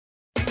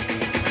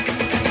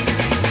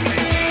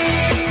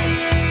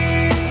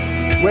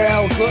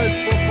good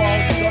football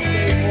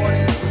Sunday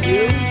morning to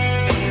you.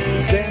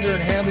 Xander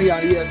and Hamley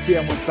on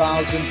ESPN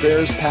 1000.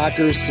 Bears,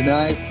 Packers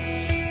tonight.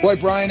 Boy,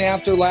 Brian,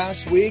 after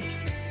last week,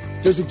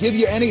 does it give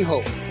you any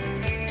hope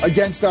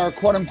against our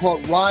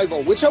quote-unquote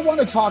rival, which I want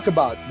to talk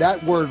about,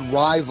 that word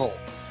rival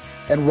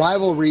and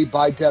rivalry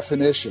by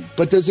definition.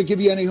 But does it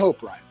give you any hope,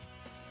 Brian?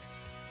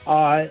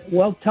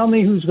 Well, tell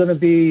me who's going to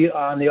be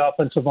on the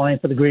offensive line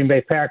for the Green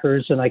Bay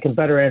Packers, and I can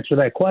better answer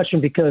that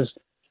question because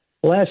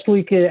last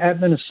week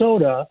at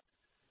Minnesota,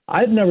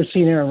 I've never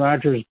seen Aaron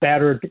Rodgers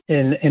battered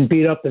and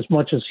beat up as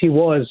much as he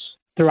was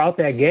throughout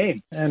that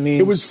game. I mean,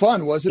 it was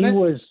fun, wasn't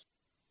it?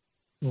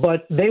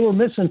 But they were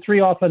missing 3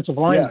 offensive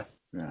linemen.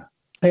 Yeah.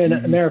 And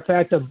a matter of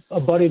fact, a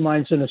buddy of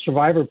mine's in a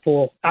survivor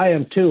pool. I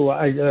am too.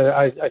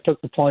 I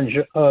took the plunge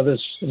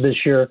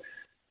this year,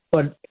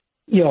 but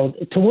to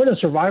win a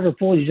survivor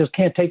pool, you just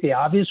can't take the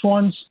obvious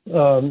ones.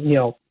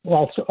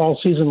 All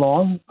season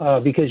long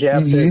because you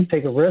have to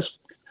take a risk.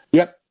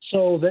 Yep.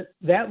 So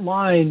that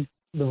line,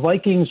 the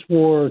Vikings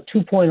were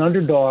 2-point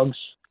underdogs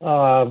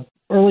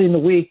early in the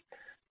week,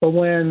 but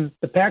when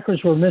the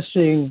Packers were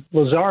missing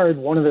Lazard,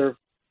 one of their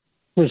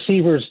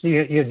receivers,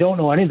 you don't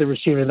know any of the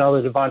receivers now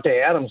that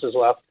Devontae Adams is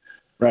left.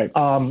 Right.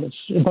 It's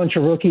a bunch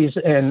of rookies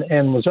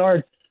and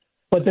Lazard,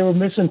 but they were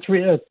missing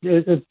 3.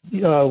 It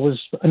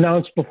was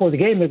announced before the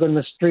game they're going to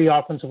miss 3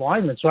 offensive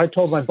linemen. So I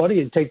told my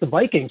buddy to take the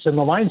Vikings, and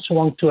the line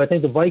swung to, I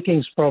think, the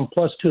Vikings from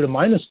 +2 to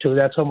 -2.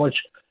 That's how much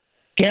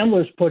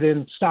gamblers put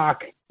in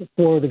stock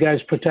for the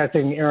guys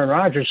protecting Aaron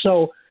Rodgers.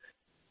 So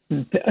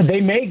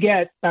they may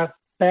get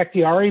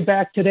Bakhtiari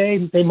back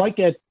today. They might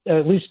get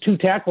at least 2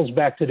 tackles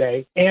back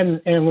today,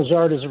 and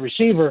Lazard as a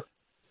receiver.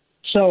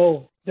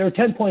 So they're a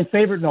 10-point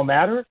favorite no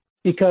matter,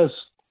 because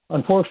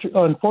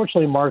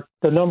unfortunately, Mark,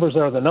 the numbers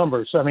are the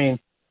numbers. I mean,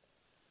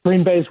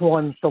 Green Bay's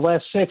won the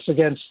last 6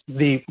 against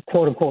the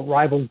quote-unquote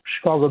rival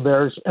Chicago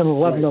Bears and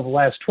 11 of the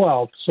last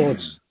 12, so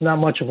it's not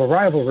much of a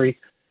rivalry.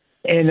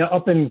 And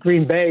up in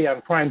Green Bay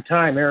on prime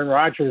time, Aaron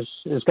Rodgers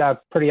has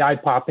got pretty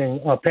eye-popping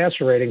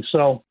passer rating.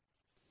 So,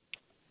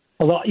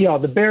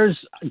 the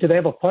Bears, do they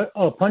have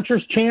a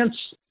puncher's chance?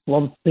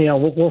 Well,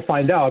 we'll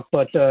find out.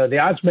 But the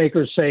odds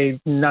makers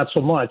say not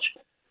so much.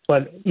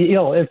 But,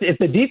 if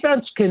the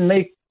defense can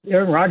make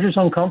Aaron Rodgers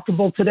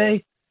uncomfortable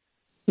today,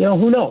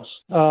 who knows?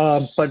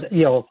 But,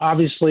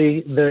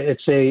 obviously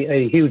it's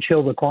a huge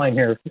hill to climb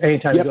here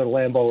anytime you go to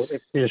Lambeau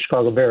if you're the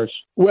Chicago Bears.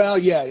 Well,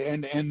 yeah,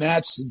 and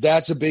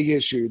that's a big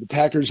issue. The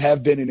Packers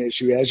have been an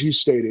issue, as you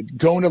stated,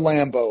 going to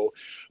Lambeau.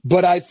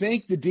 But I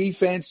think the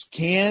defense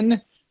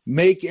can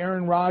make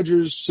Aaron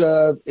Rodgers,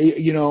 throw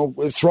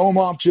him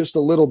off just a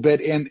little bit.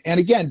 And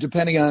again,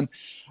 depending on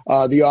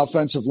the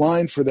offensive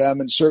line for them,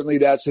 and certainly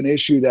that's an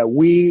issue that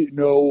we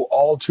know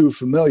all too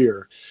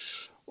familiar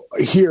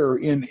here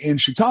in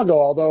Chicago,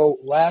 although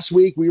last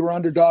week we were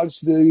underdogs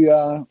to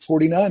the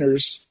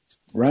 49ers,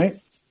 right?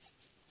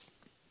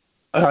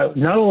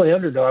 Not only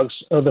underdogs,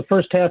 the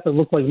first half it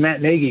looked like Matt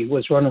Nagy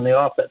was running the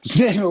offense.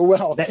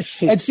 Well,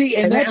 that's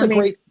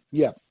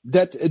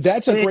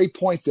a great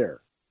point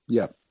there.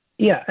 Yeah.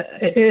 Yeah,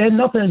 it had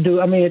nothing to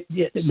do. I mean,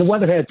 the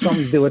weather had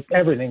something to do with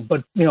everything,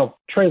 but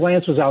Trey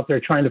Lance was out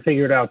there trying to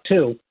figure it out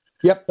too.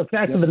 Yep. The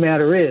fact of the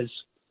matter is,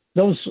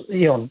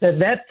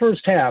 that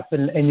first half,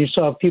 and you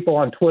saw people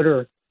on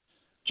Twitter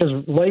just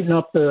lighting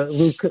up the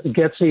Luke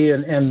Getsy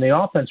and the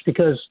offense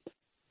because,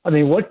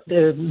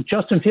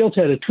 Justin Fields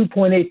had a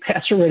 2.8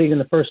 passer rating in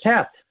the first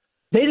half.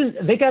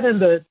 They got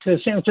into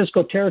San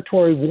Francisco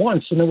territory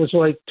once, and there was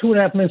like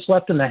 2.5 minutes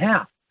left in the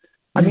half.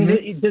 I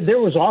mean, there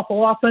was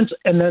awful offense,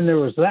 and then there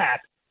was that.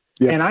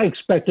 Yeah. And I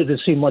expected to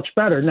see much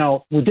better.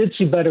 Now, we did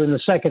see better in the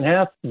second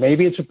half.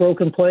 Maybe it's a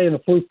broken play and a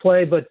fluke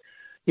play, but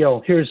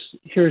here's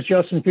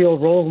Justin Fields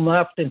rolling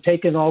left and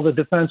taking all the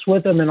defense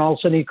with him, and all of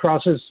a sudden he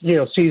crosses,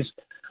 sees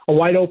a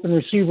wide open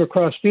receiver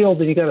cross field,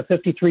 and he got a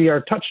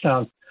 53-yard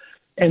touchdown,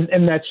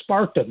 and that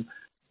sparked him.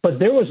 But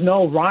there was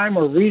no rhyme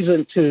or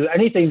reason to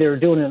anything they were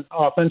doing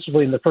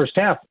offensively in the first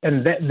half,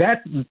 and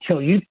that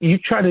you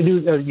try to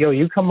do,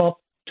 you come up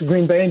to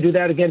Green Bay and do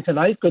that again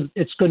tonight.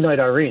 It's good night,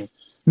 Irene.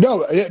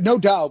 No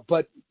doubt.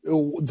 But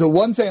the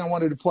one thing I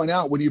wanted to point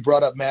out when you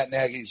brought up Matt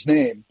Nagy's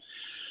name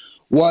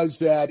was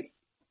that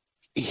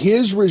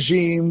his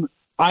regime,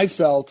 I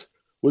felt,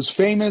 was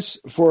famous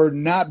for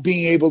not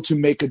being able to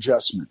make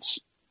adjustments.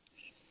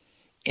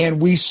 And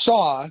we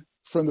saw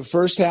from the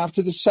first half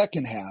to the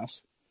second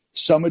half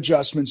some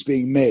adjustments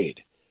being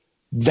made.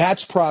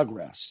 That's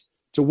progress.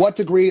 To what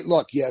degree?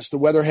 Look, yes, the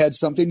weather had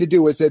something to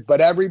do with it, but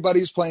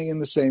everybody's playing in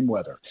the same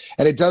weather.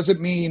 And it doesn't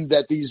mean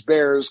that these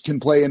Bears can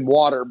play in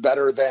water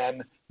better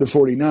than the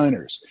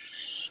 49ers.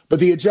 But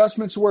the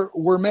adjustments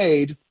were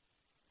made,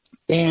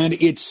 and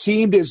it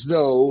seemed as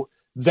though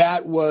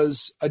that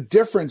was a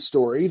different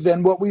story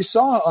than what we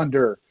saw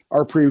under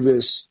our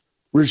previous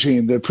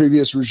regime, the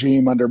previous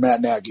regime under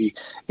Matt Nagy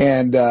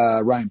and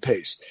Ryan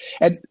Pace.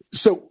 And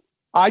so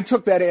I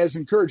took that as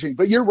encouraging.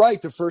 But you're right,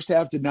 the first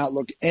half did not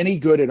look any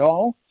good at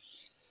all.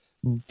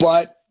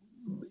 But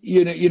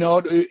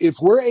if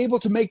we're able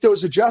to make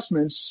those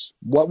adjustments,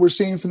 what we're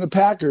seeing from the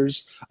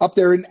Packers up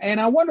there, and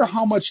I wonder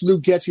how much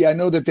Luke Getsy, I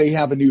know that they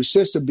have a new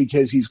system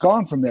because he's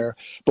gone from there,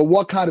 but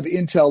what kind of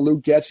intel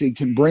Luke Getsy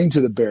can bring to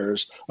the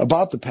Bears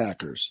about the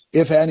Packers,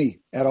 if any,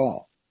 at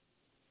all?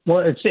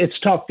 Well, it's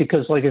tough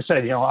because, like I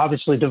said,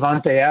 obviously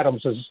Davante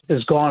Adams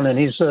is gone, and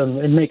he's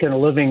making a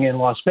living in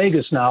Las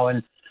Vegas now,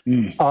 and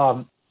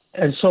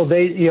so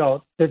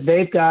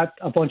they've got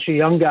a bunch of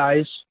young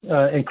guys,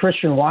 and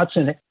Christian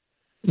Watson.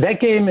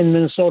 That game in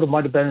Minnesota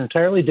might have been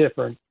entirely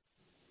different.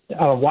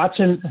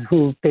 Watson,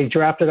 who they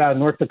drafted out of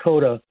North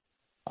Dakota,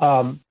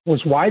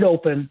 was wide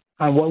open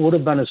on what would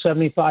have been a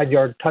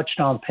 75-yard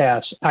touchdown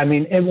pass. I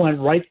mean, it went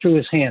right through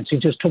his hands. He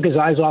just took his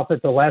eyes off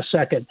at the last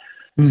second.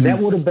 Mm-hmm. That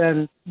would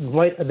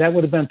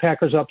have been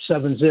Packers up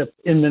 7-zip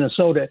in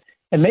Minnesota,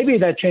 and maybe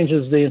that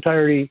changes the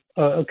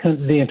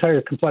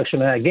entire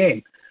complexion of that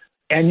game.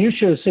 And you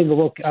should have seen the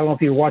look. I don't know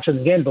if you were watching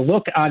the game, the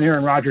look on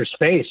Aaron Rodgers'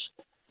 face.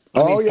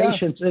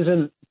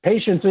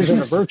 Patience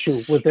isn't a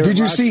virtue with Aaron Did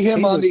you Rodgers. see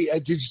him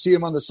Did you see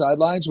him on the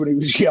sidelines when he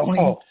was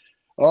yelling?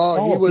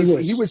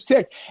 He was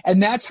ticked,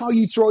 and that's how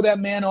you throw that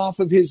man off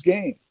of his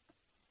game.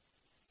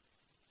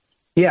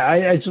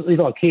 Yeah,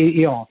 look,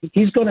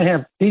 he's going to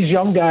have, these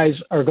young guys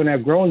are going to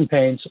have growing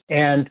pains,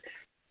 and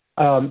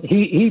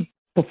he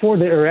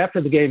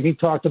after the game he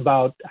talked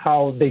about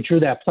how they drew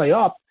that play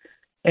up.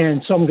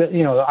 And some,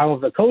 out of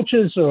the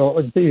coaches,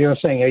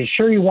 saying, "Are you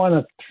sure you want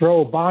to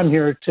throw a bomb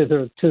here to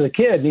the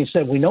kid?" And he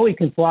said, "We know he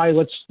can fly.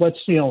 Let's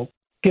give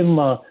him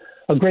a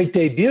great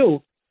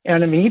debut."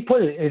 And I mean,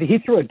 he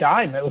threw a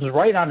dime. It was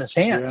right on his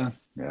hand.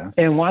 Yeah.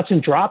 And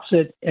Watson drops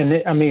it.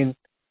 And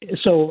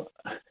so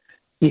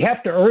you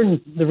have to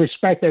earn the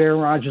respect that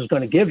Aaron Rodgers is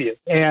going to give you.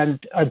 And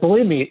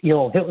believe me,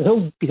 he'll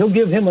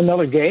give him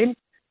another game.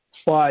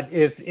 But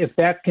if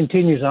that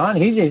continues on,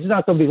 he's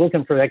not going to be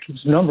looking for that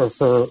kid's number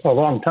for a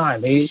long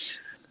time.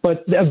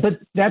 But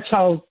that's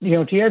how, to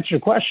answer your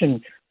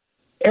question,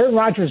 Aaron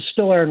Rodgers is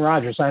still Aaron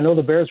Rodgers. I know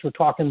the Bears were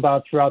talking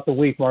about throughout the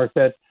week, Mark,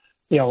 that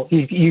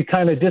you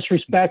kind of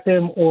disrespect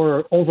him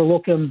or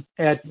overlook him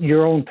at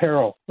your own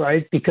peril,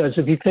 right? Because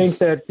if you think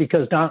that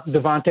because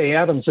Davante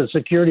Adams'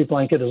 security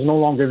blanket is no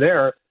longer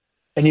there,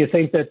 and you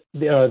think that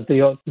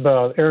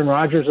the Aaron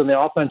Rodgers and the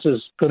offense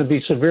is going to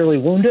be severely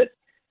wounded,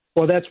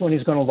 well, that's when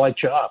he's going to light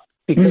you up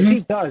because he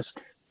does.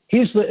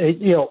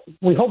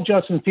 We hope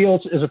Justin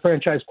Fields is a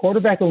franchise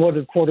quarterback, and what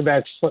do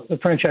the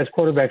franchise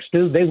quarterbacks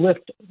do? They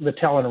lift the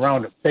talent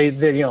around him. They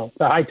the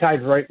high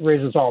tide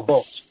raises all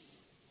boats.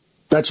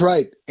 That's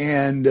right.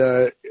 And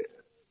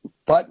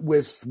but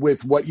with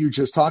what you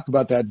just talked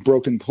about, that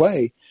broken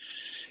play,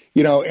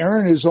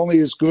 Aaron is only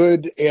as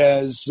good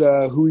as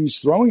who he's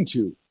throwing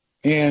to.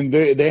 And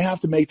they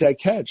have to make that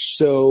catch.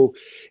 So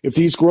if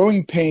these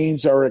growing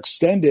pains are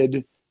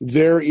extended,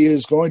 there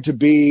is going to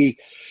be,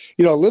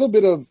 a little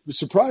bit of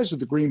surprise with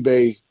the Green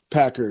Bay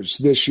Packers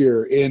this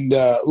year. And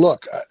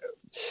look,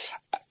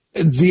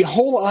 the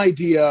whole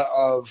idea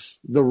of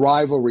the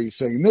rivalry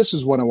thing, and this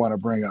is what I want to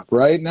bring up,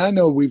 right? And I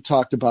know we've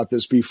talked about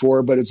this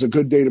before, but it's a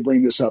good day to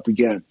bring this up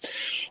again.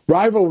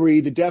 Rivalry,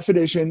 the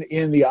definition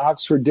in the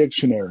Oxford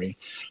Dictionary,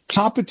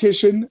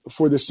 competition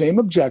for the same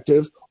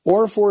objective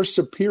or for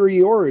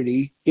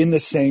superiority in the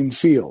same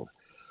field.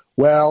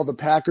 Well, the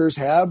Packers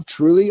have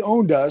truly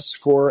owned us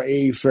for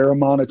a fair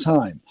amount of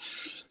time.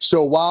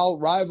 So while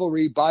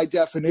rivalry, by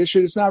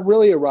definition, is not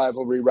really a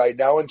rivalry right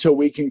now until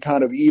we can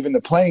kind of even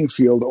the playing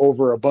field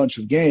over a bunch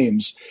of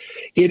games,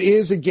 it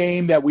is a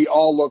game that we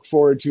all look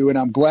forward to, and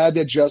I'm glad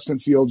that Justin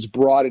Fields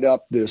brought it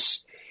up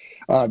this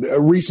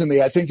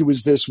recently. I think it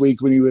was this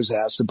week when he was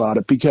asked about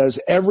it, because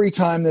every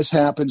time this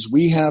happens,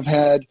 we have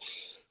had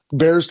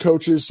Bears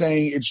coaches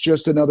saying it's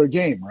just another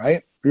game,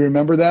 right? You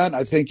remember that?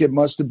 I think it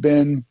must have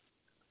been,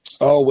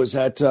 was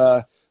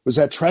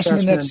that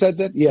Trestman that said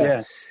that?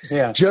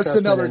 Yeah. Just Trestman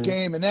another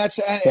game. And that's,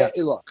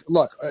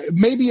 look,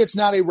 maybe it's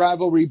not a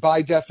rivalry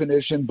by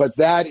definition, but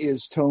that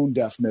is tone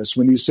deafness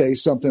when you say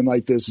something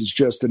like this is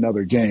just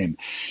another game.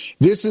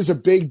 This is a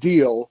big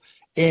deal,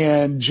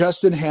 and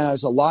Justin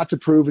has a lot to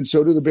prove, and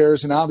so do the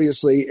Bears. And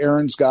obviously,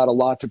 Aaron's got a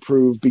lot to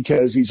prove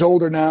because he's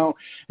older now,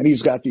 and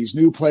he's got these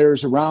new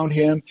players around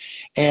him,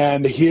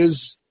 and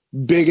his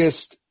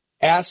biggest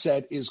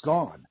asset is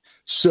gone.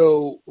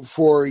 So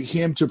for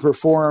him to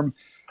perform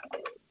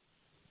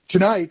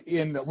tonight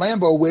in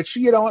Lambeau, which,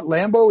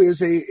 Lambeau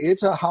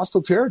it's a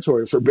hostile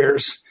territory for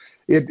Bears.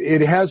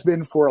 It has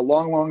been for a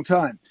long, long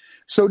time.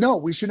 So no,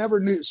 we should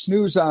never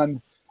snooze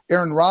on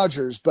Aaron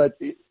Rodgers, but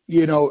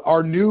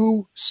our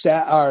new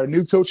staff, our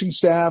new coaching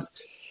staff,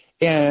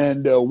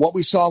 and what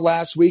we saw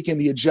last week and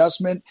the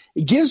adjustment,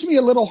 it gives me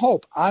a little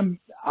hope. I'm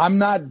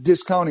not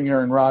discounting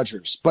Aaron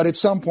Rodgers, but at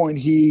some point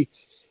he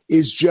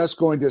is just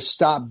going to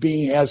stop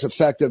being as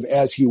effective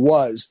as he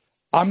was.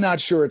 I'm not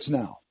sure it's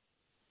now.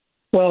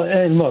 Well,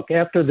 and look,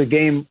 after the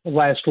game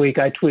last week,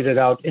 I tweeted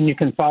out, and you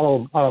can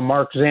follow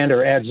Mark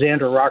Zander at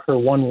Zander Rocker,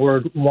 one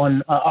word,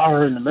 one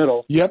R in the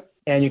middle. Yep.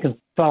 And you can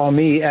follow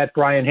me at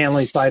Brian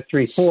Hanley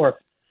 534.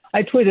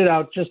 I tweeted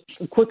out just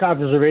a quick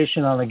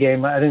observation on the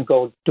game. I didn't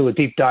go do a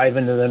deep dive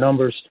into the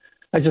numbers,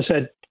 I just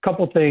said a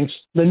couple things.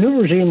 The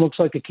new regime looks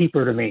like a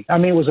keeper to me. I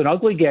mean, it was an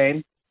ugly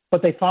game,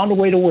 but they found a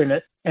way to win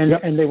it,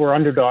 and they were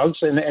underdogs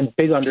and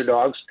big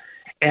underdogs,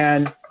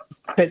 and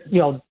that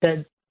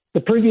that the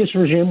previous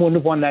regime wouldn't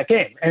have won that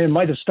game, and it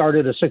might have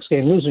started a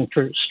 6-game losing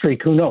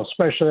streak. Who knows?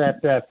 Especially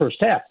that first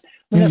half.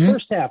 In that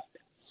first half,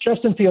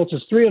 Justin Fields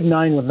is 3 of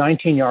 9 with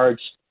 19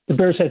 yards. The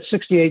Bears had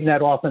 68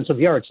 net offensive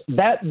yards.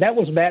 That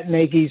was Matt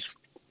Nagy's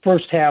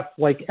first half,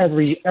 like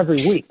every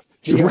week.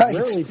 Right.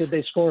 Rarely did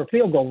they score a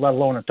field goal, let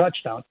alone a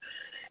touchdown.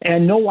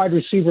 And no wide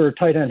receiver or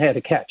tight end had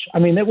a catch. I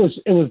mean, it was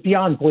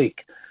beyond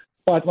bleak.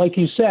 But like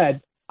you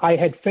said, I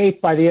had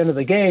faith by the end of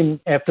the game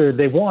after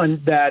they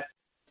won that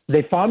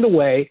they found a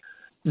way.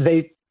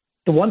 The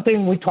one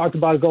thing we talked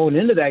about going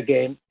into that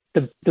game,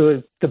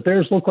 the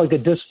Bears look like a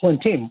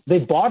disciplined team. They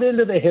bought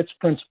into the hits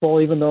principle,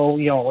 even though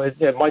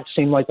it might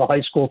seem like a high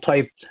school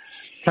type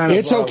kind of.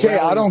 It's okay.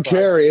 I don't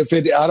care if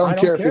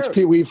it's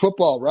Pee Wee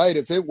football, right?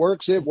 If it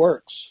works, it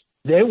works.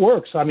 It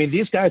works. I mean,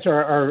 these guys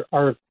are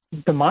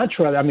the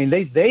mantra. I mean,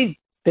 they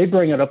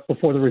bring it up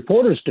before the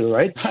reporters do,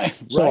 right? Right.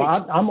 So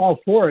I'm all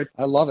for it.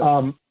 I love it.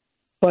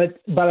 But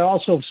I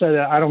also said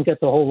that I don't get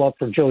the whole love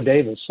for Joe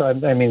Davis. I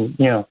mean,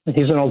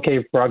 he's an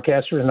okay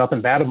broadcaster and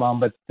nothing bad about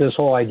him, but this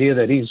whole idea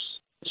that he's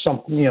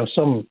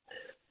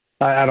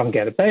I don't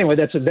get it. But anyway,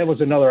 that was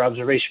another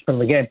observation from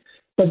the game.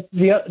 But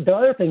the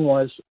other thing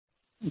was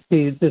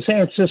the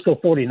San Francisco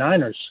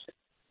 49ers,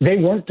 they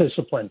weren't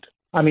disciplined.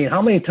 I mean,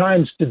 how many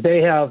times did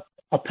they have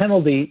a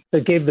penalty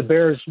that gave the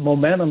Bears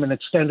momentum and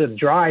extended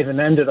drive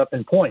and ended up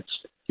in points?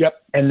 Yep.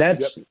 And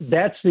that's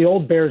the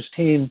old Bears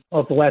team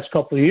of the last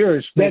couple of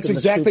years. That's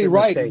exactly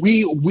right.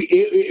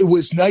 It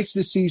was nice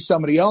to see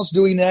somebody else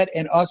doing that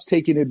and us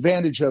taking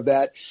advantage of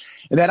that.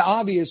 And that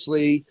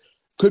obviously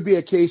could be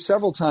a case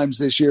several times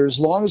this year, as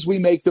long as we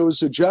make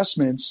those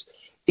adjustments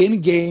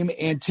in game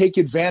and take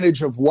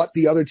advantage of what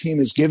the other team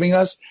is giving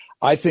us.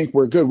 I think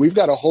we're good. We've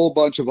got a whole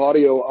bunch of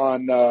audio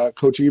on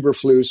Coach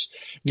Eberflus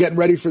getting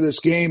ready for this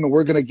game, and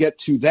we're going to get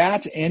to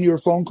that and your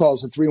phone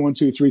calls at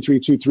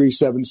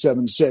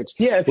 312-332-3776.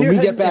 Yeah, when we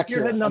get back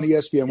here on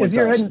ESPN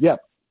 1000.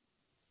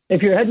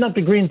 If you're heading up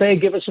to Green Bay,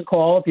 give us a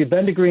call. If you've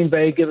been to Green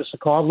Bay, give us a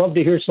call. I'd love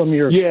to hear some of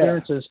your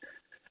experiences.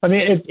 I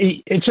mean,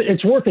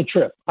 it's worth a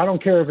trip. I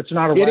don't care if it's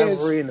not a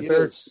rivalry and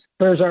the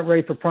Bears aren't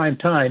ready for prime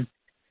time.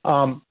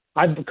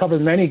 I've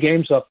covered many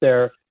games up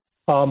there.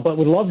 But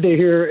would love to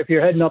hear, if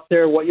you're heading up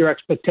there, what your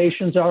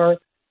expectations are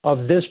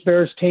of this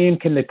Bears team.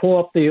 Can they pull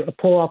off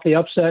the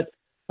upset?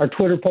 Our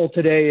Twitter poll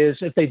today is,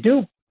 if they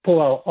do pull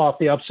off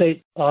the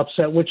upset,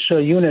 which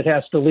unit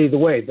has to lead the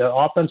way, the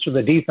offense or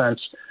the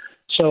defense?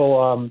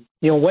 So,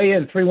 weigh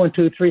in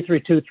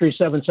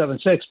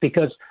 312-332-3776,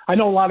 because I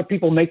know a lot of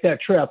people make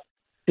that trip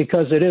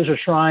because it is a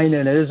shrine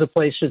and it is a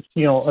place that,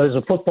 is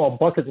a football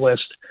bucket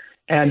list.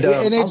 And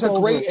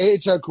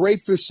it's a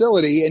great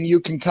facility, and you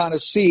can kind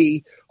of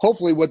see,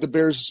 hopefully, what the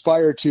Bears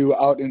aspire to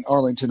out in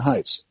Arlington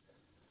Heights.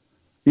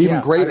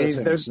 Even greater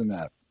things than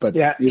that. But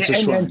it's a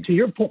shrine. And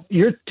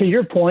to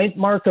your point,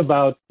 Mark,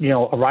 about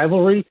a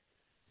rivalry.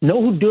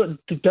 Who does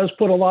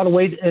put a lot of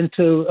weight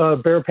into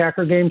Bear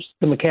Packer games?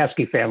 The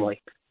McCaskey family.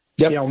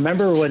 Yep.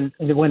 Remember when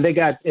they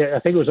got? I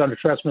think it was under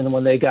Trestman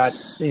when they got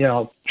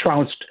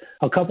trounced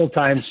a couple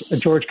times.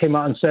 George came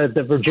out and said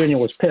that Virginia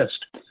was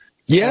pissed.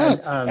 Yeah,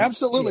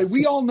 absolutely.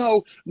 We all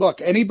know, look,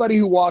 anybody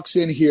who walks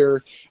in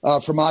here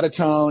from out of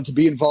town to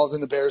be involved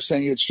in the Bears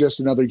saying it's just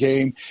another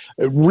game,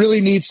 it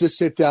really needs to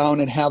sit down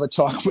and have a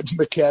talk with the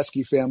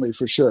McCaskey family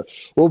for sure.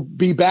 We'll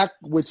be back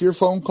with your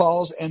phone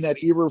calls and that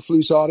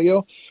Eberflus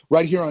audio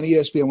right here on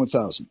ESPN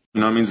 1000. It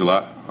means a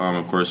lot.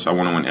 Of course, I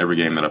want to win every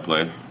game that I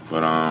play.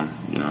 But,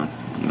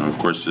 of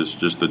course, it's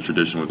just the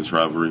tradition with this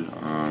rivalry.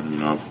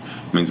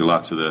 It means a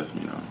lot to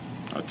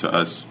to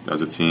us as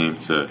a team,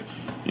 to,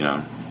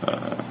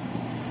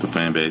 the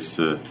fan base,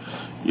 to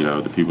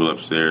the people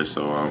upstairs.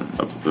 So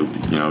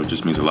it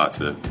just means a lot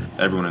to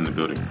everyone in the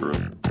building, for real.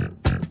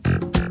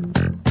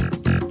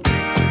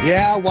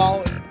 Yeah,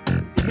 well,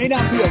 it may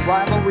not be a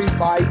rivalry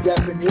by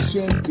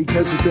definition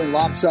because it's been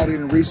lopsided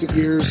in recent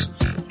years.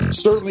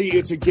 Certainly,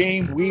 it's a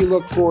game we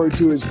look forward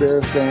to as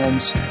Bears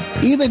fans,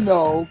 even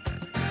though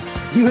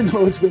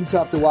it's been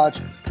tough to watch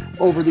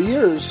over the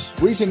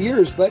recent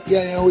years. But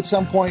at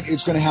some point,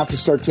 it's going to have to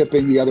start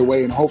tipping the other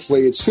way, and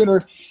hopefully, it's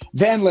sooner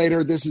than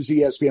later. This is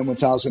ESPN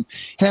 1000,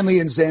 Henley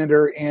and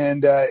Xander.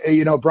 And,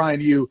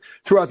 Brian, you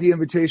threw out the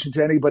invitation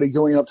to anybody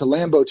going up to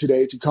Lambeau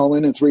today to call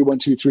in at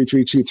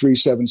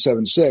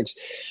 312-332-3776.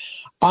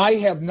 I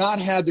have not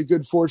had the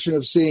good fortune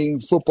of seeing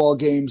football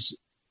games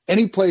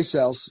any place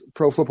else,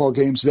 pro football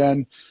games,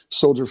 than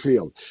Soldier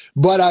Field.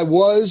 But I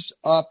was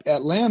up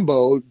at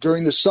Lambeau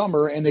during the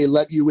summer, and they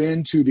let you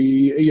into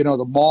the,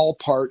 the mall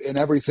part and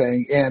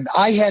everything. And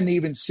I hadn't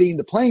even seen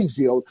the playing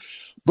field,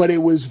 but it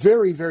was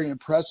very, very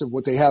impressive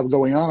what they have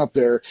going on up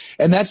there.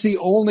 And that's the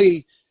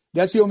only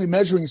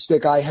measuring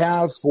stick I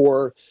have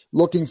for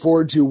looking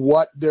forward to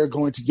what they're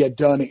going to get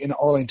done in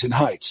Arlington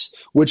Heights,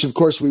 which, of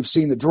course, we've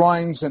seen the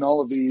drawings and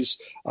all of these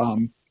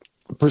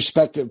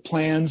perspective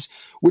plans,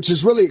 which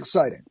is really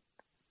exciting.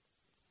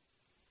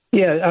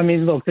 Yeah, I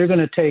mean, look, they're going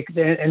to take,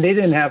 and they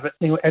didn't have,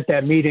 at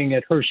that meeting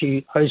at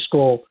Hershey High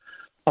School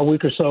a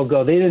week or so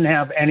ago, they didn't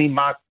have any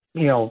mock,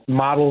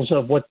 models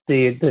of what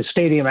the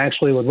stadium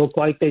actually would look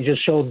like. They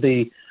just showed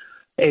a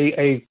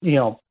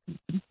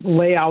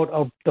layout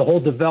of the whole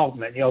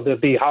development. There'll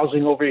be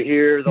housing over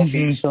here, there'll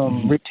be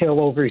some retail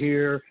over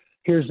here.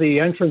 Here's the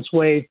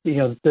entranceway,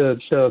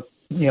 the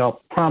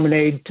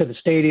promenade to the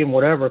stadium,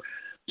 whatever.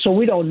 So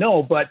we don't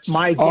know, but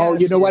my guess. Oh,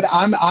 you know what?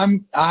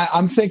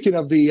 I'm thinking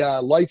of the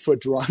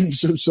Lightfoot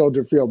drawings of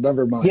Soldier Field.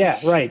 Never mind. Yeah,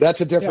 right.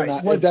 That's a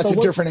different. That's a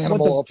different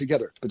animal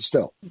altogether. But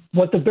still,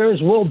 what the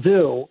Bears will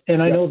do,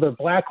 and I know the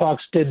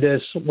Blackhawks did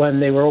this when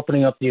they were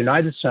opening up the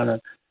United Center.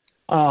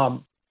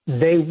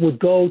 They would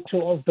go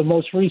to the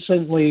most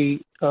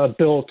recently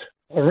built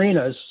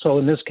arenas. So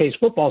in this case,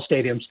 football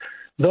stadiums.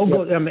 They'll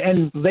go,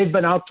 and they've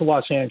been out to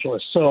Los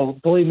Angeles. So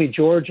believe me,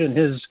 George and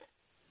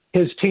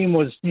his team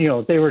was,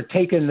 they were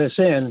taking this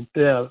in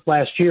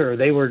last year.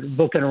 They were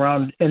looking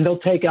around, and they'll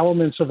take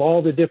elements of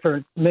all the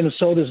different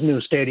Minnesota's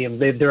new stadium.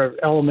 There are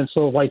elements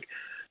of get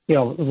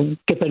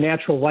the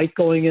natural light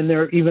going in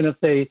there, even if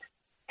they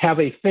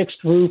have a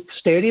fixed roof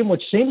stadium,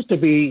 which seemed to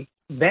be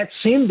what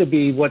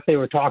they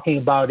were talking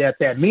about at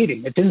that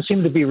meeting. It didn't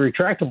seem to be a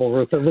retractable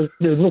roof. It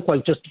looked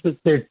like just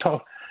they're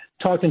talked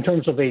in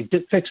terms of a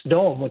fixed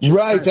dome. Which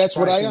right, that's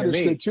what I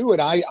understood too,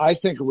 and I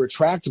think a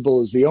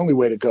retractable is the only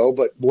way to go,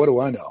 but what do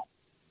I know?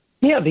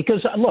 Yeah,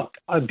 because, look,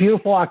 a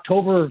beautiful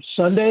October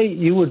Sunday,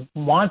 you would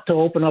want to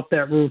open up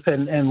that roof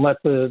and let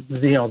the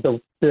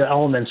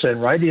elements in,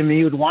 right? I mean,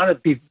 you'd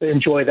want to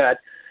enjoy that.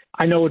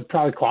 I know it would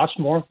probably cost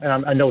more,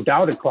 and I no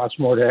doubt it costs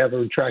more to have a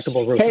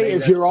retractable roof. Hey,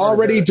 if you're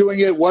already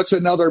doing it, what's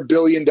another $1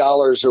 billion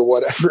or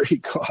whatever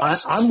it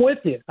costs? I'm with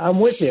you.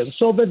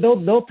 So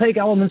they'll take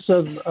elements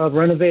of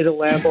renovated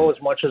Lambeau as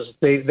much as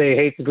they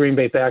hate the Green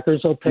Bay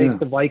Packers. They'll take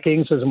the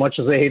Vikings as much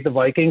as they hate the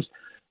Vikings.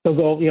 They'll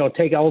go,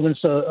 take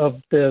elements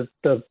of the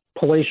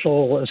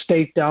palatial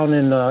estate down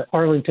in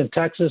Arlington,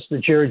 Texas,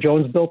 that Jerry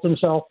Jones built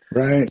himself.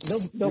 Right.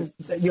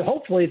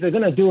 Hopefully, if they're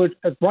going to do it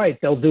right,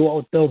 they'll do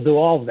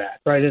all of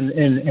that, right,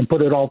 and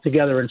put it all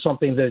together in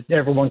something that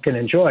everyone can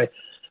enjoy.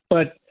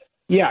 But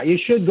yeah, you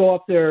should go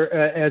up there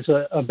as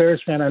a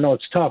Bears fan. I know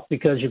it's tough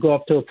because you go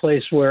up to a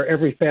place where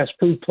every fast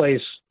food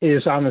place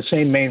is on the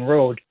same main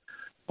road.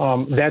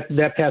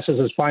 That passes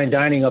as fine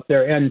dining up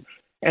there, and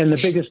the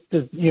biggest,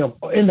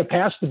 in the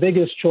past, the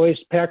biggest choice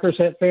Packers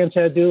fans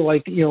had to do,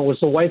 was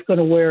the wife going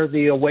to wear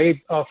the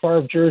away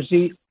Favre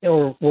jersey,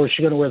 or was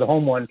she going to wear the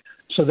home one?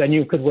 So then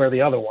you could wear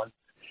the other one.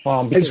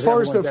 As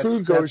far as the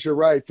food goes, you're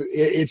right.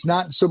 It's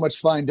not so much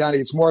fine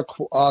dining; it's more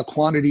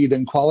quantity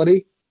than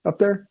quality up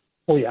there.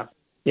 Oh yeah.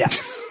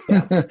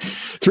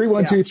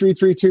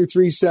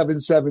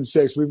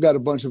 312-332-3776. We've got a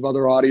bunch of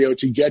other audio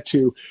to get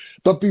to.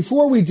 But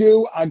before we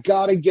do, I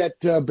got to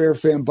get Bear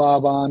Fan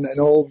Bob on, an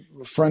old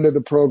friend of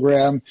the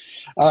program.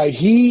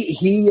 He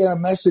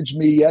messaged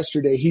me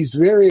yesterday. He's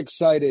very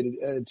excited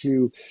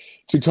to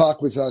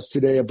talk with us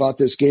today about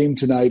this game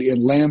tonight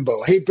in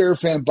Lambeau. Hey, Bear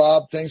Fan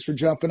Bob, thanks for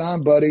jumping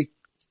on, buddy.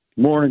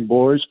 Morning,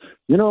 boys.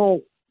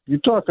 You're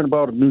talking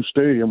about a new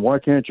stadium. Why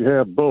can't you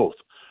have both?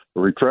 A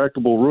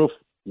retractable roof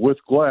with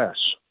glass.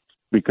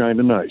 Be kind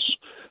of nice.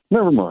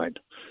 Never mind.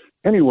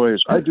 Anyways,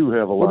 I do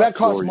have a lot. Well, that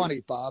costs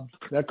money, Bob.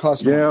 That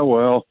costs money. Yeah,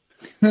 well,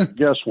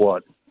 guess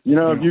what?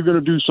 If you're going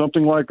to do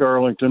something like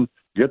Arlington,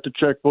 get the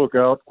checkbook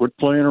out, quit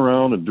playing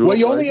around, and do it. Well,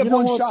 you only have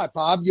one shot,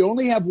 Bob. You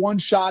only have one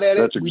shot at it.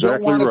 That's exactly we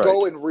don't want to right.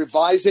 go and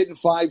revise it in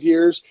 5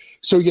 years.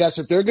 So, yes,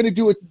 if they're going to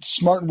do it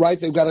smart and right,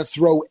 they've got to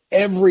throw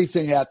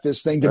everything at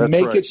this thing to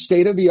make it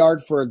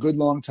state-of-the-art for a good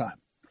long time.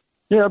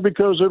 Yeah,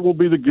 because it will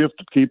be the gift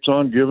that keeps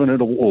on giving. It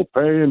will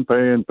pay and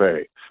pay and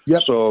pay.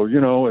 Yep. So,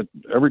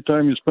 every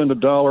time you spend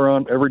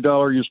every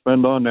dollar you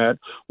spend on that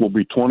will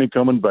be 20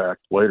 coming back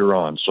later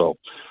on. So,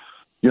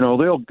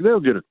 they'll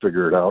get it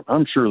figured out.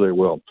 I'm sure they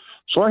will.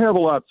 So I have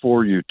a lot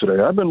for you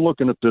today. I've been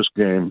looking at this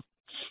game,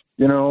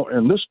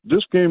 and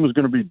this game is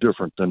going to be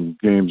different than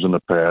games in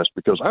the past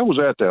because I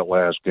was at that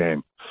last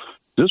game.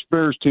 This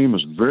Bears team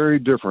is very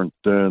different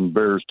than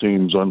Bears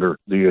teams under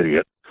the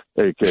idiot,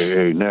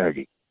 a.k.a.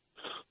 Nagy.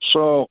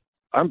 So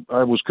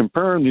I was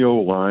comparing the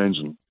O-lines,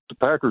 and the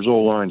Packers'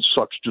 O-line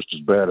sucks just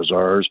as bad as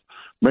ours,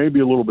 maybe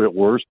a little bit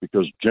worse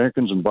because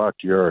Jenkins and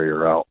Bakhtiari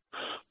are out.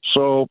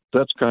 So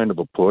that's kind of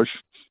a push.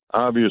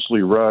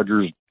 Obviously,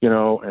 Rodgers,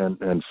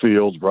 and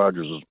Fields,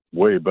 Rodgers is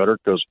way better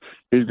because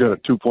he's got a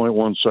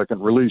 2.1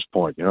 second release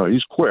point.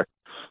 He's quick.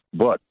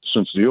 But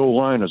since the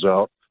O-line is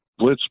out,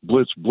 blitz,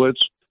 blitz,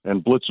 blitz,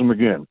 and blitz him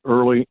again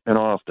early and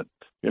often.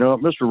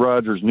 Mr.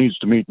 Rodgers needs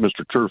to meet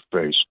Mr.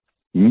 Turfface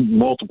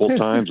multiple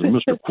times, and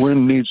Mr.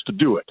 Quinn needs to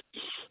do it.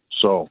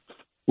 So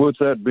with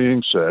that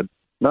being said,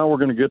 now we're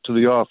going to get to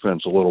the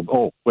offense a little.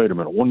 Oh, wait a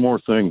minute. One more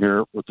thing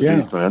here with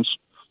the defense.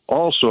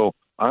 Also,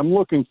 I'm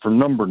looking for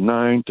number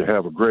 9 to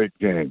have a great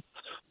game.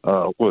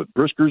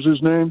 Brisker's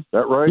his name?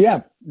 That right?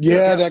 Yeah,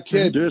 that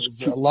kid. A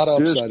lot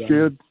of upside on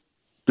him.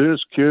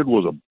 This kid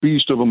was a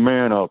beast of a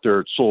man out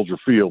there at Soldier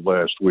Field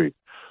last week.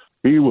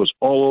 He was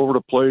all over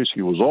the place.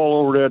 He was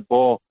all over that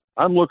ball.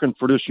 I'm looking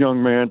for this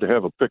young man to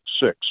have a pick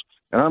 6.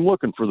 And I'm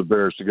looking for the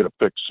Bears to get a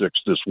pick six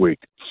this week.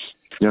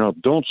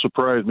 Don't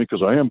surprise me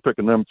because I am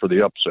picking them for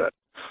the upset.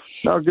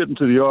 Now getting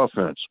to the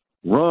offense.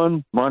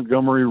 Run,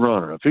 Montgomery,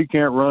 run. And if he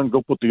can't run,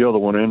 go put the other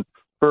one in,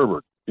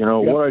 Herbert.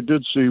 What I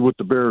did see with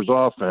the Bears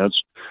offense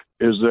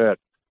is that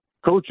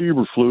Coach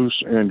Eberflus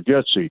and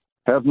Getsy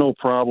have no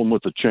problem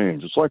with the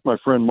change. It's like my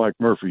friend Mike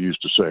Murphy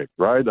used to say,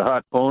 ride the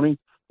hot pony.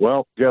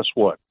 Well, guess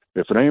what?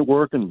 If it ain't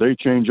working, they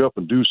change up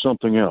and do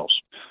something else.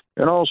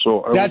 And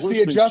also, that's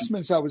the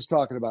adjustments I was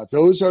talking about.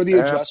 Those are the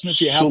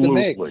adjustments you have to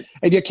make.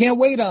 And you can't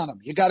wait on them.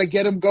 You got to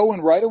get them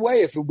going right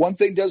away. If one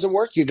thing doesn't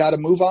work, you got to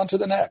move on to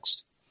the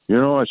next.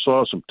 I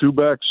saw some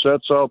two-back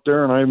sets out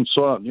there, and I even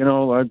saw,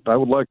 I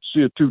would like to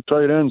see a two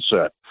tight end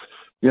set,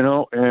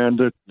 and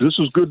this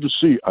is good to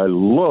see. I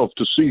love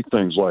to see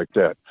things like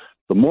that.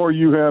 The more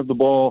you have the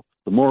ball,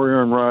 the more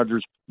Aaron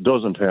Rodgers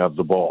doesn't have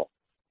the ball.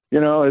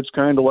 It's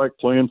kind of like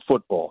playing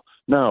football.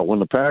 Now, when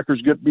the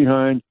Packers get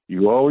behind,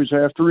 you always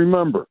have to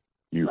remember,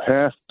 you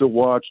have to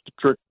watch the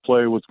trick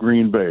play with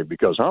Green Bay,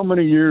 because how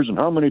many years and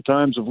how many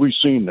times have we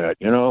seen that,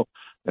 an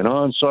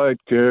onside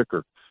kick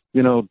or,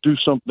 do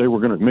something. They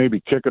were going to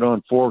maybe kick it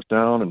on fourth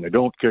down and they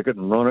don't kick it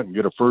and run it and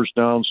get a first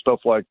down,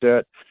 stuff like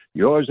that.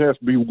 You always have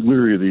to be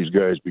leery of these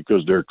guys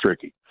because they're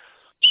tricky.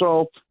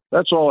 So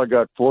that's all I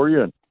got for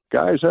you. And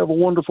guys, have a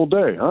wonderful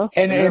day, huh?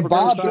 And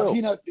Bob,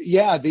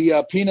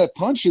 the peanut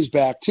punch is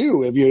back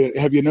too. Have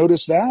you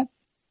noticed that?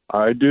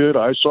 I did.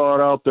 I saw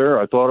it out there.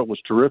 I thought it was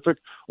terrific.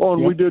 Oh,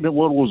 and we did it.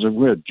 What was it?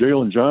 We had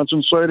Jalen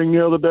Johnson sighting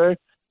the other day.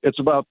 It's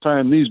about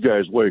time these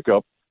guys wake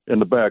up in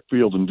the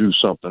backfield and do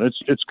something.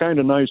 It's kind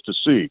of nice to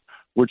see,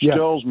 which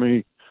tells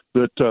me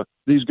that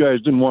these guys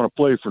didn't want to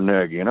play for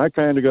Nagy. And I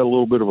kind of got a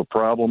little bit of a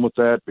problem with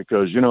that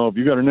because, if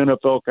you got an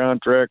NFL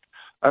contract,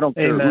 I don't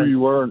care who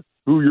you are and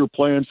who you're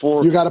playing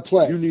for. You got to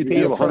play. You need to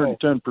give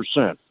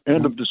 110%.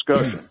 End of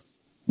discussion.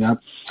 Yeah.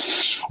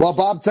 Well,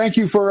 Bob, thank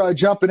you for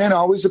jumping in.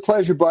 Always a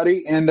pleasure,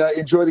 buddy, and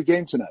enjoy the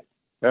game tonight.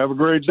 Have a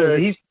great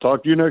day.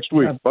 Talk to you next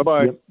week.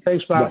 Bye-bye. Yep.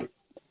 Thanks, Bob. Bye.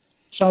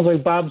 Sounds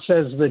like Bob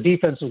says the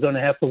defense is going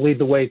to have to lead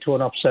the way to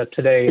an upset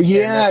today.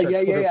 Yeah.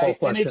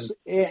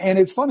 And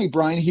it's funny,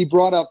 Brian. He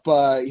brought up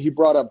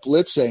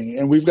blitzing,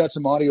 and we've got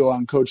some audio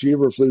on Coach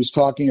Eberflus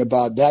talking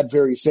about that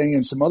very thing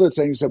and some other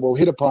things that we'll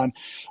hit upon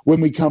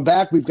when we come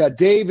back. We've got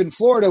Dave in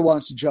Florida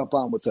wants to jump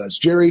on with us.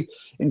 Jerry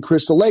in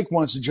Crystal Lake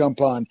wants to jump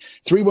on.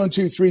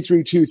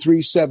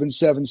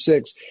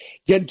 312-332-3776.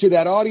 Getting to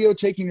that audio,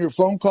 taking your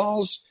phone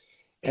calls,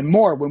 and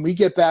more when we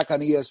get back on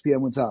ESPN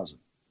 1000.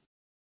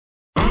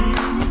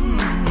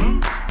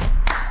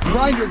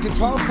 Brian, your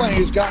guitar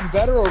playing has gotten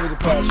better over the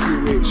past few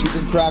weeks. You've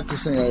been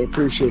practicing. I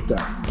appreciate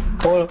that.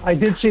 Well, I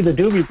did see the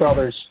Doobie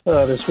Brothers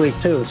this week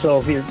too. So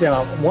if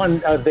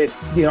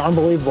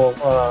unbelievable.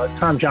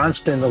 Tom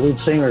Johnston, the lead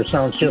singer,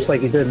 sounds just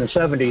like he did in the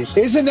 '70s.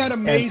 Isn't that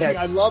amazing?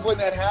 I love when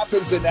that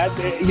happens. And that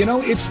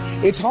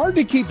it's hard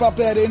to keep up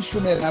that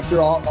instrument after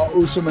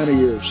so many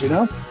years.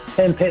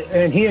 And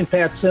he and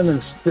Pat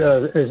Simmons,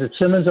 is it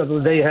Simmons?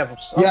 They have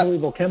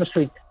unbelievable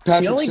chemistry.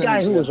 Patrick the only Simmons,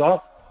 guy who was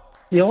off.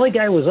 The only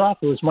guy who was off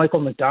was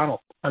Michael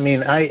McDonald. I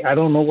mean, I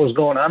don't know what was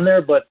going on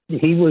there, but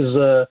he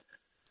was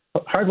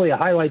hardly a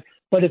highlight.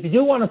 But if you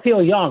do want to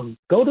feel young,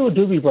 go to a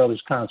Doobie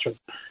Brothers concert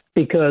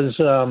because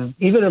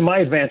even at my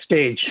advanced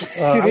age,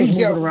 I was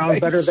moving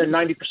around better than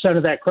 90%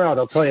 of that crowd,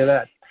 I'll tell you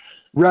that.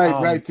 Right.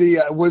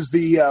 Was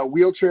the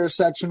wheelchair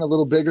section a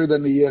little bigger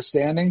than the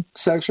standing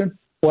section?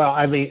 Well,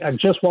 I mean,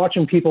 just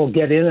watching people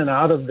get in and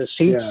out of the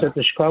seats at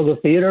the Chicago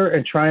Theater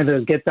and trying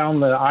to get down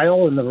the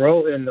aisle in the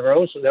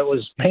rows, that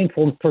was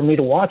painful for me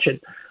to watch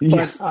it.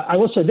 Yeah. But I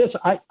will say this: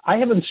 I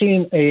haven't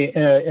seen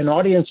an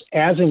audience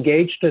as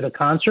engaged at a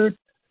concert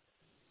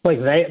like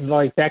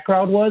that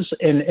crowd was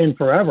in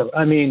forever.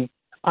 I mean,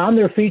 on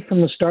their feet from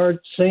the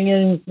start,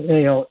 singing,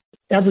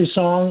 every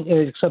song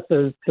except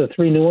the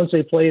three new ones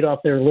they played off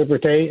their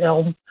Liberté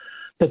album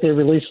that they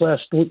released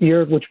last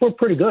year, which were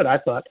pretty good, I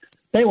thought.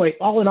 Anyway,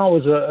 all in all,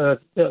 they're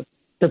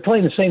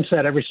playing the same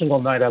set every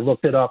single night. I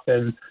looked it up,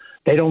 and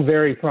they don't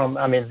vary from.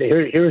 I mean,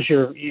 here's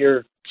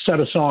your set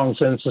of songs,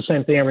 and it's the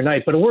same thing every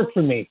night. But it worked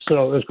for me,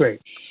 so it was great.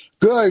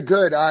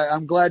 Good.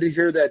 I'm glad to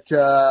hear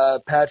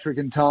that Patrick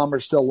and Tom are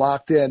still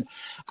locked in.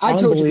 I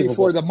told you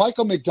before, the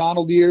Michael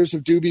McDonald years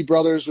of Doobie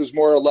Brothers was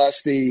more or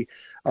less the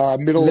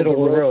middle of the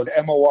road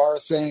MOR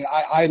thing.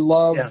 I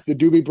love the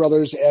Doobie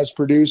Brothers as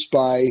produced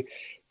by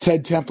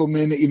Ted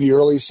Templeman in the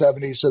early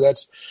 70s. So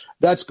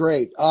that's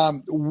great.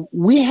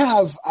 We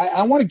have,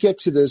 I want to get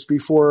to this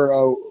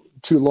before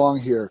too long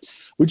here.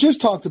 We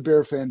just talked to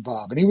Bear fan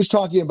Bob, and he was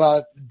talking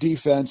about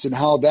defense and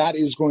how that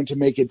is going to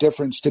make a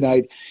difference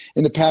tonight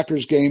in the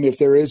Packers game if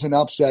there is an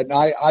upset. And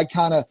I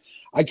kind of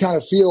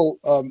feel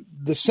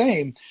the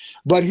same.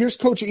 But here's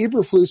Coach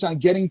Eberflus on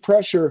getting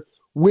pressure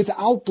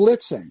without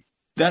blitzing.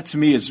 That to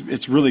me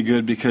it's really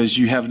good because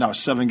you have now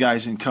 7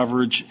 guys in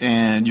coverage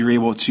and you're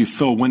able to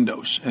fill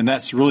windows, and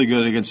that's really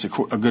good against a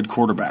good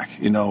quarterback.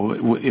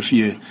 If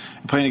you're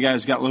playing a guy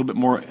who's got a little bit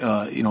more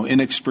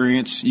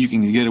inexperience, you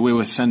can get away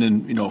with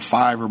sending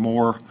 5 or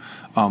more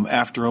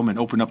after him and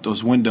open up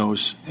those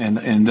windows,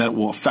 and that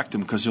will affect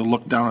him because he'll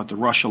look down at the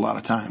rush a lot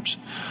of times.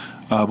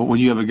 But when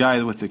you have a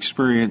guy with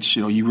experience,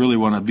 you really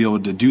want to be able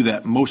to do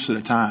that most of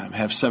the time.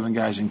 Have 7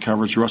 guys in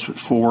coverage, Russ with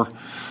 4,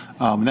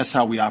 and that's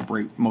how we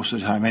operate most of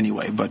the time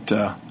anyway. But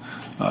so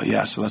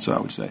that's what I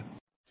would say.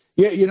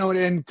 Yeah,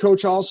 and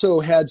Coach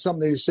also had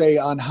something to say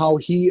on how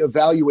he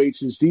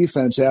evaluates his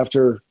defense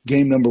after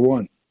game number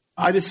 1.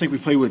 I just think we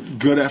play with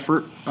good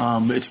effort.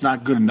 It's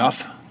not good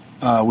enough.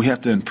 We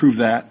have to improve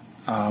that.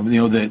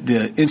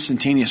 The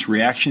instantaneous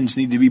reactions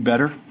need to be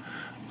better.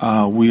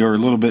 We are a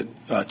little bit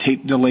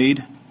tape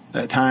delayed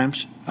at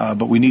times,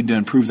 but we need to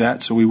improve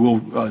that. So we will.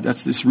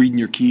 That's this reading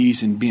your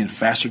keys and being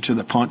faster to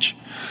the punch.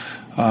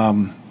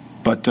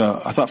 But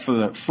I thought for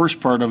the first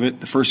part of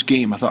it, the first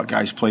game, I thought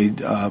guys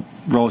played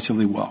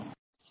relatively well.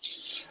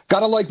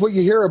 Gotta like what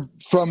you hear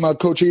from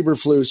Coach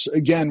Eberflus.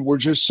 Again, we're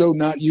just so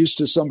not used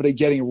to somebody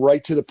getting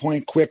right to the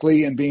point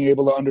quickly and being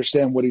able to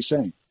understand what he's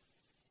saying.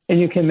 And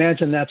you can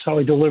imagine that's how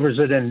he delivers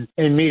it in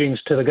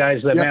meetings to the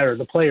guys that matter,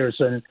 the players.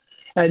 And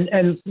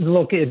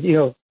look,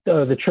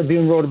 the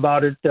Tribune wrote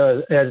about it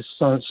as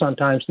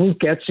sometimes. Luke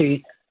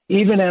Getsy,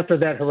 even after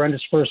that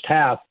horrendous first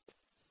half,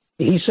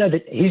 he said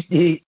that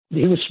he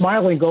was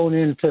smiling going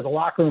into the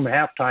locker room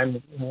at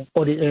halftime,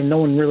 and no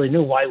one really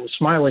knew why he was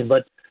smiling.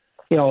 But,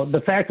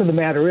 the fact of the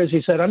matter is,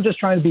 he said, I'm just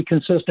trying to be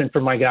consistent for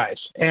my guys.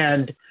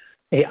 And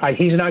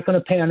he's not going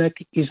to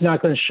panic. He's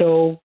not going to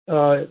show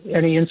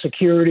any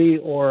insecurity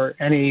or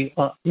any,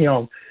 he's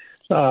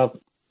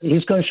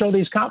going to show that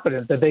he's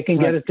confident, that they can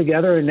get it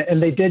together.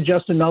 And they did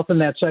just enough in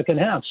that second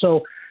half.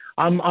 So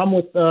I'm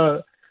with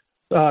Matt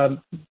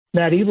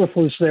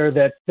Eberflus there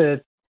that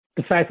the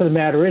fact of the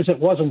matter is it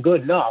wasn't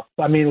good enough.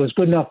 I mean, it was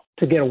good enough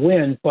to get a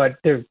win, but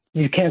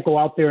you can't go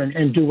out there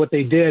and do what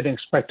they did and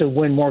expect to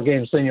win more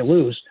games than you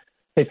lose.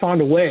 They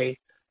found a way.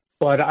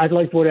 But I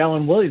liked what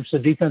Alan Williams, the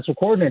defensive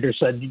coordinator,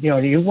 said.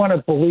 You want to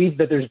believe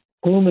that there's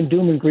gloom and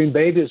doom in Green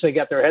Bay because they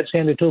got their heads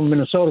handed to them in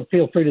Minnesota.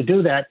 Feel free to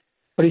do that.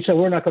 But he said,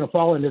 we're not going to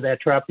fall into that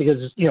trap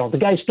because, the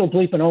guy still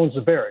bleeping owns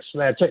the Bears.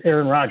 That's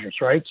Aaron Rodgers,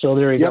 right? So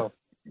there you go.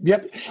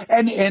 Yep.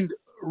 And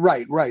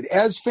right.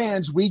 As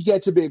fans, we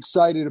get to be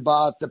excited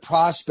about the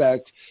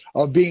prospect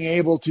of being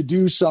able to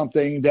do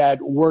something that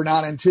we're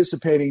not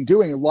anticipating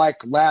doing,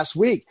 like last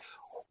week.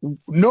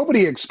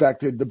 Nobody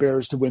expected the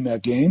Bears to win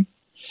that game.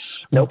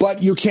 Nope.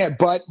 But you can't.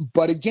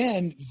 But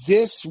again,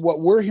 what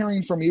we're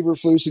hearing from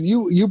Eberflus, and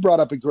you brought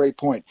up a great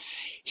point.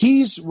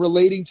 He's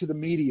relating to the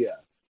media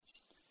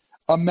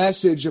a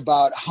message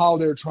about how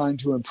they're trying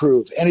to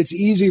improve, and it's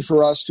easy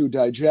for us to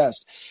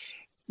digest.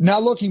 Now,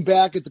 looking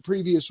back at the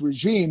previous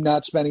regime,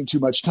 not spending too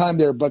much time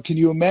there, but can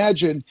you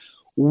imagine?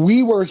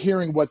 We were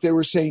hearing what they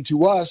were saying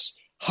to us,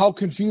 how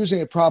confusing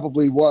it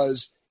probably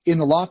was in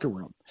the locker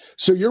room.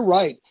 So you're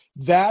right.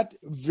 That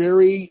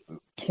very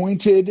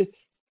pointed,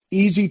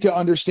 easy to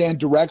understand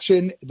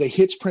direction, the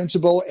HITS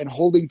principle and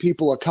holding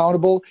people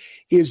accountable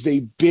is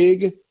the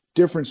big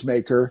difference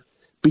maker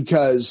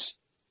because,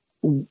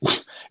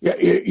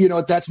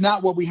 that's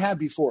not what we had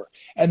before.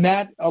 And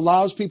that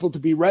allows people to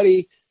be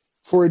ready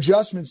for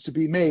adjustments to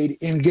be made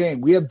in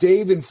game. We have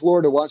Dave in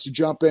Florida wants to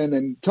jump in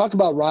and talk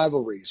about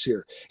rivalries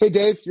here. Hey,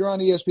 Dave, you're on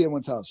ESPN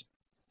 1000.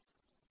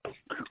 Good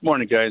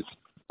morning, guys.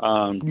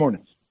 Good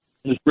morning.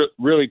 Just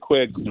really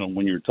quick,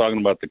 when you were talking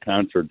about the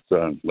concerts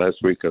last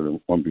week or the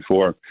one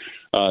before,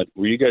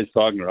 were you guys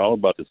talking at all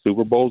about the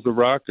Super Bowls of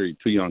rock, or are you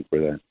too young for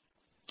that?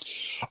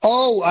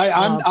 Oh,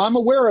 I'm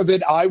aware of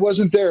it. I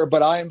wasn't there,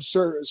 but I am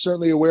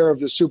certainly aware of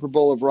the Super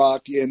Bowl of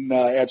rock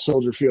at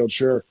Soldier Field.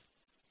 Sure.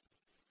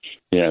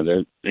 Yeah,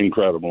 they're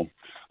incredible.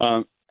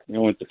 I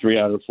went to 3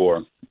 out of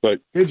 4. But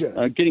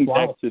getting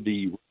back to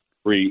the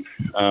three,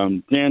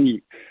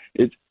 Dan,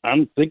 I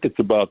don't think it's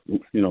about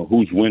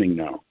who's winning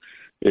now.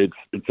 It's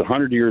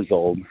 100 years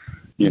old.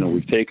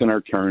 We've taken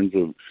our turns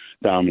of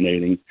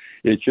dominating.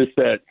 It's just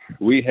that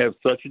we have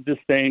such a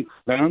disdain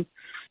for them,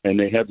 and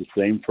they have the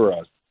same for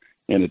us.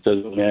 And it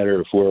doesn't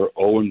matter if we're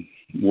 0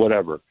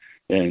 whatever,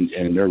 and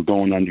they're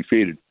going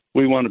undefeated.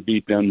 We want to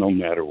beat them no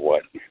matter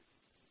what.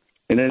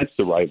 And then it's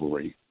the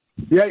rivalry.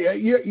 Yeah,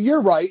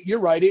 you're right. You're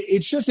right.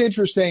 It's just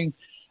interesting.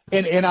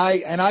 And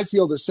I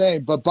feel the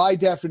same, but by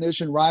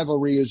definition,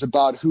 rivalry is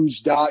about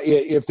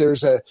if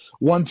there's a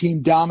one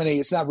team dominate,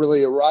 it's not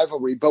really a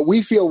rivalry, but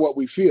we feel what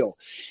we feel.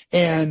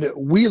 And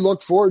we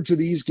look forward to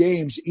these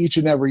games each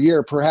and every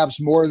year, perhaps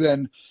more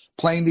than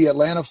playing the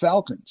Atlanta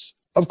Falcons.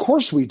 Of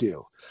course we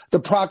do. The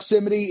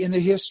proximity in the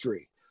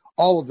history,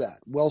 all of that.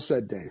 Well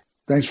said, Dave.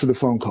 Thanks for the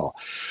phone call.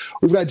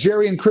 We've got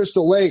Jerry in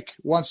Crystal Lake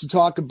wants to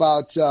talk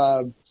about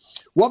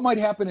what might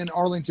happen in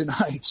Arlington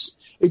Heights.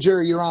 Hey,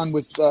 Jerry, you're on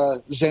with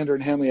Xander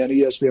and Henley on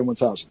ESPN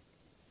 1000.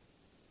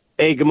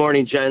 Hey, good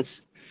morning, gents.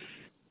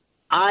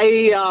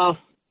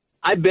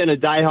 I've been a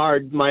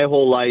diehard my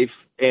whole life,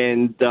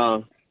 and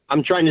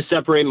I'm trying to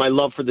separate my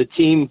love for the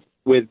team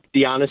with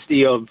the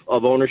honesty of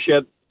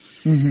ownership.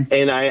 Mm-hmm.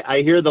 And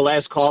I hear the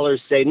last caller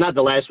say, not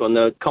the last one,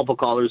 the couple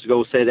callers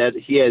ago say that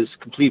he has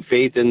complete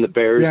faith in the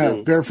Bears. Yeah,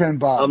 and Bear fan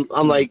Bob.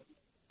 I'm like,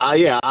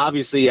 yeah,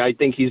 obviously I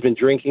think he's been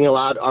drinking a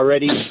lot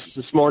already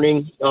this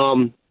morning.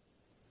 So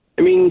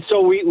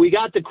we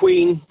got the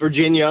Queen,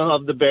 Virginia,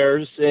 of the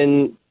Bears,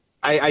 and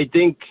I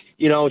think,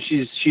 You know,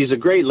 she's a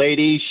great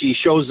lady. She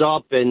shows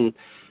up, and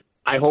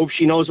I hope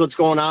she knows what's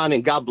going on,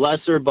 and God bless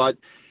her. But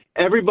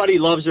everybody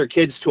loves their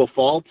kids to a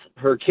fault.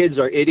 Her kids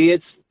are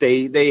idiots.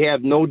 They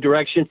have no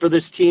direction for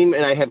this team,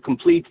 and I have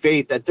complete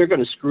faith that they're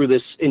going to screw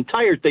this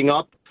entire thing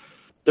up.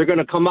 They're going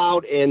to come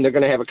out, and they're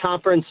going to have a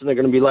conference, and they're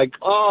going to be like,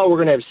 oh, we're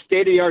going to have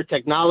state-of-the-art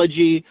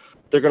technology.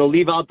 They're going to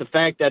leave out the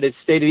fact that it's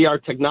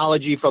state-of-the-art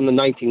technology from the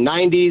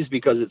 1990s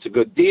because it's a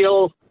good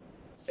deal.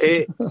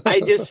 I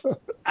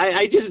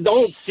just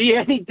don't see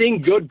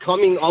anything good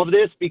coming of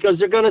this because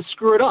they're going to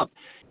screw it up.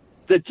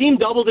 The team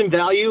doubled in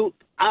value.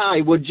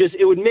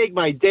 It would make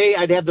my day.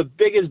 I'd have the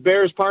biggest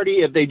Bears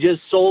party if they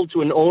just sold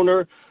to an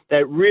owner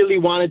that really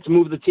wanted to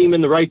move the team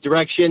in the right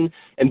direction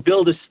and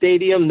build a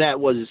stadium that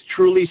was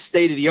truly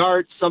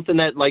state-of-the-art, something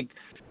that, like,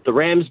 the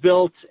Rams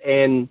built.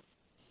 And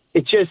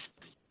it just,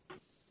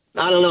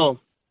 I don't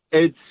know.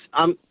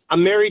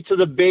 I'm married to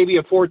the baby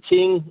of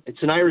 14.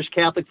 It's an Irish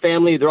Catholic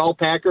family. They're all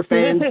Packer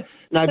fans.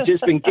 And I've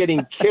just been getting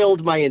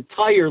killed my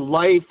entire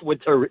life with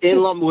her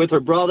in-law, with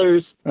her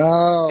brothers.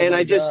 Oh, and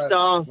I just,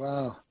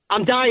 wow.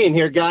 I'm dying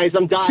here, guys.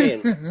 I'm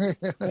dying.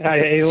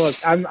 Hey, look,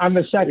 I'm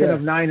the second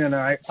of 9 in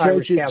an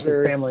Irish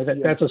Catholic family.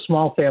 That's a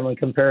small family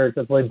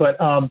comparatively. But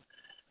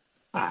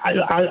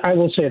I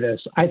will say this.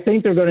 I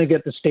think they're going to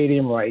get the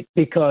stadium right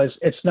because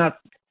it's not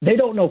 – they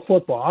don't know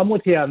football. I'm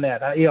with you on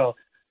that.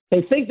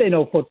 They think they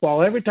know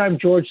football. Every time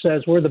George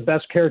says we're the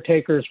best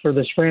caretakers for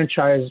this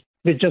franchise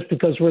just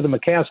because we're the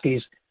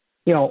McCaskies,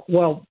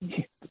 well,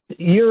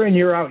 year in,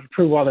 year out, you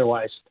prove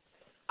otherwise.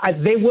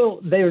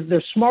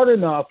 They're smart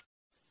enough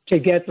to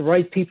get the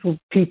right people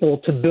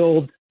to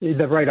build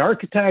the right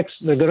architects.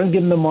 They're going to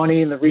give them the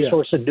money and the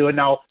resources to do it.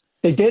 Now,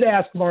 they did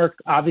ask Mark,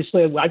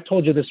 obviously, I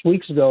told you this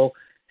weeks ago,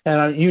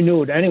 and you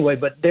knew it anyway,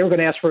 but they were going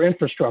to ask for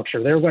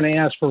infrastructure. They were going to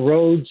ask for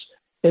roads.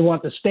 They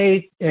want the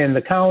state and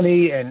the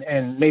county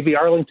and maybe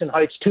Arlington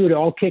Heights, too, to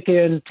all kick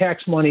in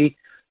tax money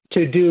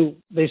to do.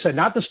 They said,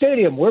 not the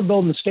stadium. We're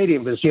building the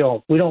stadium because,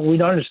 we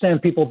don't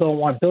understand people don't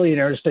want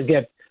billionaires to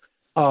get,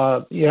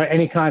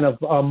 any kind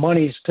of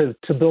monies to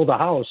build a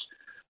house.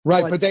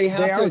 Right, but they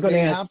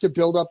have to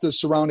build up the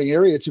surrounding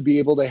area to be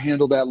able to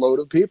handle that load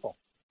of people.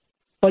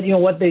 But you know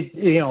what,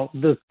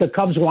 the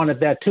Cubs wanted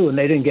that too, and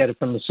they didn't get it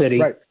from the city.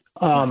 Right.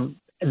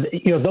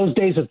 Those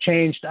days have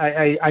changed.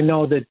 I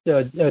know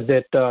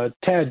that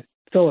Ted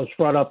Phillips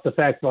brought up the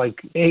fact like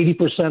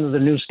 80% of the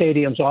new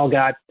stadiums all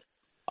got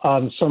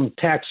some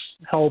tax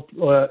help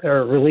or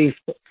relief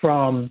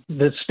from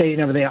the state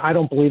and everything. I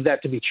don't believe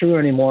that to be true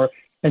anymore.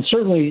 And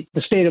certainly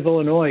the state of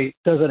Illinois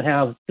doesn't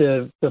have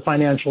the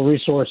financial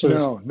resources.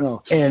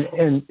 No.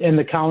 And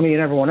the county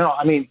and everyone else.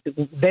 I mean,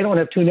 they don't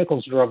have two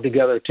nickels to rub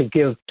together to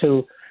give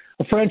to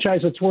a franchise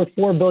that's worth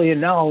 $4 billion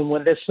now. And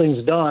when this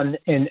thing's done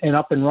and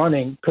up and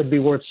running, could be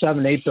worth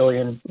 $7-8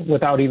 billion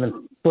without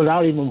even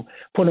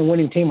putting a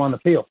winning team on the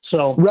field.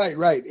 So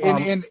right.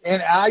 And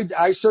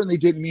I certainly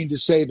didn't mean to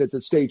say that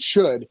the state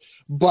should,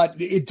 but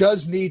it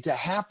does need to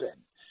happen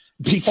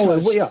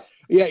because.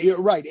 Yeah,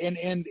 you're right, and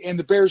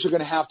the Bears are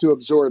going to have to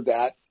absorb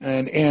that,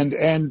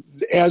 and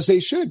as they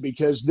should,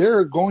 because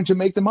they're going to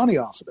make the money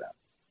off of that.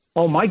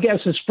 Oh, my guess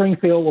is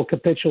Springfield will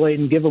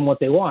capitulate and give them what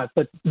they want,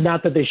 but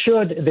not that they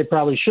should. They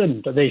probably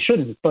shouldn't. They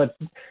shouldn't. But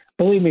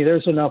believe me,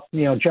 there's enough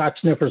jock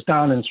sniffers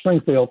down in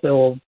Springfield that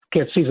will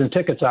get season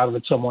tickets out of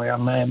it some way, I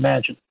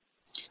imagine.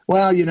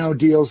 Well,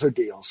 deals are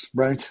deals,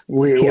 right?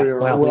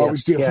 We're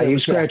always dealing with that. You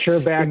scratch your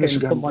back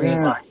and put money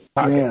in mine.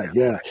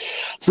 Yeah.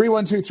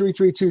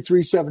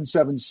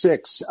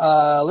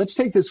 312-332-3776. Let's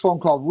take this phone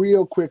call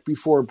real quick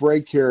before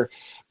break here.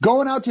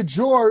 Going out to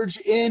George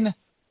in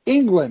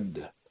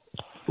England.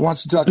 Who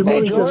wants to talk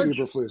about George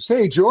Eberflus.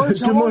 Hey,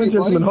 George. Good morning,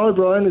 gentlemen. Hi,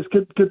 Brian. It's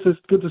good to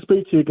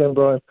speak to you again,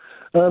 Brian.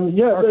 Our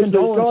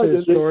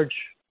condolences, George.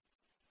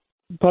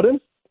 Pardon?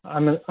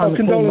 Our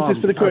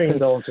condolences to the Queen.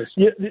 Condolences.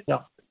 Yeah,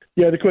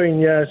 the Queen.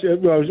 Yeah.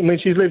 Well, I mean,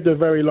 she's lived a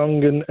very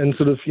long and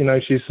sort of,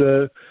 she's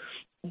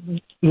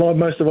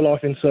most of her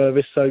life in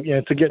service. So,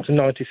 to get to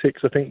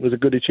 96, I think was a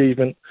good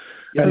achievement.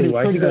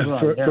 Anyway,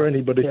 for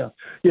anybody.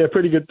 Yeah,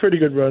 pretty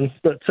good run.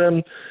 But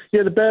the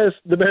Bears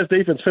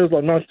defense feels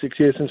like 96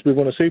 years since we've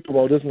won a Super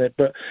Bowl, doesn't it?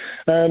 But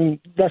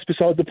that's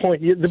beside the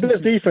point. The Bears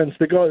defense,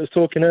 the guy that was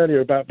talking earlier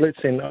about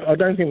blitzing, I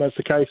don't think that's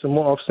the case. And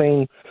what I've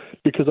seen,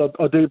 because I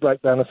do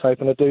break down the tape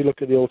and I do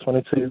look at the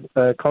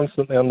All-22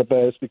 constantly on the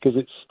Bears because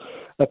it's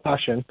a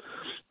passion.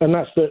 And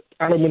that's that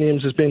Alan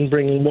Williams has been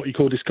bringing what you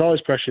call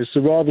disguise pressures.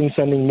 So rather than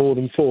sending more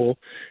than 4,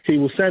 he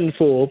will send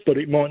 4, but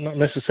it might not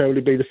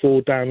necessarily be the 4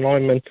 down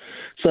linemen.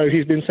 So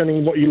he's been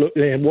sending what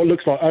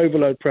looks like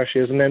overload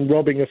pressures and then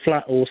robbing a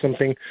flat or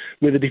something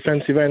with a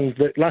defensive end.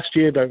 That last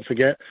year, don't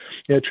forget,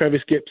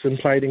 Travis Gibson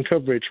played in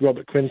coverage.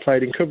 Robert Quinn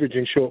played in coverage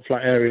in short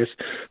flat areas.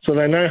 So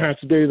they know how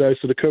to do those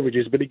sort of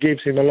coverages, but it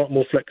gives him a lot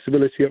more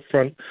flexibility up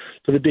front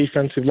for the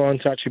defensive line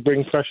to actually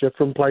bring pressure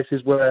from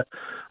places where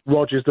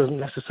Rodgers doesn't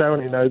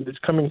necessarily know that it's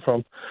coming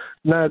from.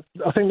 Now,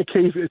 I think the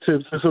key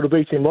to sort of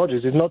beating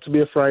Rodgers is not to be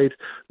afraid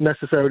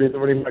necessarily of the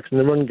running backs in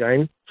the run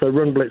game. so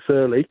run blitz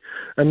early,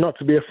 and not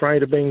to be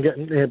afraid of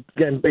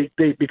getting beat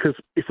deep, because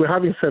if we're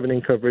having 7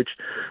 in coverage,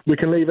 we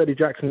can leave Eddie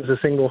Jackson as a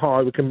single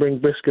high, we can bring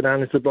Brisker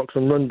down into the box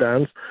and run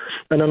downs,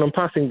 and then on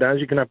passing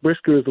downs you can have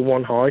Brisker as the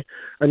one high,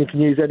 and you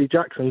can use Eddie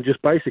Jackson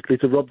just basically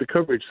to rob the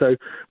coverage. So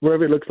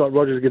wherever it looks like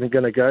Rodgers is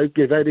going to go,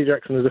 give Eddie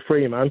Jackson as a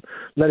free man,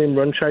 let him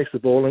run, chase the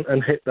ball,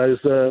 and hit those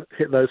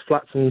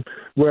flats and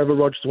wherever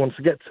Rodgers wants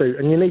to get to.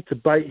 And you need to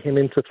bait him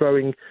into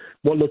throwing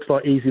what looks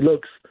like easy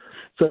looks.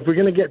 So if we're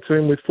going to get to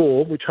him with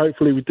 4, which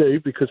hopefully we do,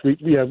 because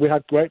we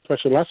had great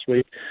pressure last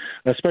week,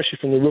 especially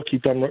from the rookie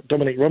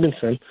Dominic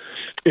Robinson,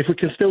 if we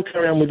can still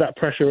carry on with that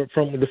pressure up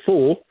front with the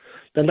 4,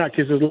 then that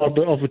gives us a lot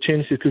of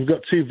opportunities, because we've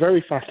got 2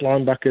 very fast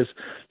linebackers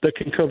that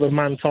can cover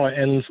man tight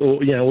ends or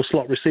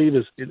slot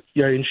receivers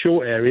in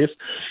short areas,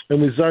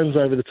 and with zones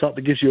over the top,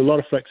 that gives you a lot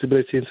of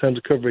flexibility in terms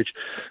of coverage.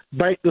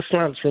 Bait the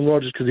slants from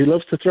Rodgers, because he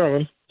loves to throw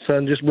them. So,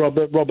 and just rob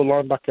a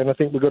linebacker, and I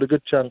think we've got a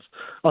good chance.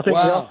 I think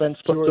the offense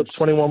puts up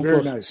 21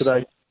 plus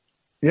today.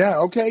 Yeah,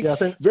 okay. Yeah,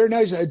 very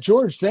nice.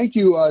 George, thank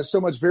you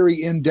so much.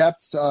 Very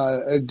in-depth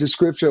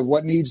description of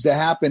what needs to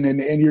happen,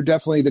 and you're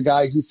definitely the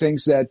guy who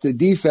thinks that the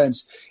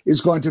defense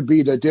is going to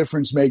be the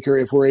difference maker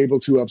if we're able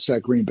to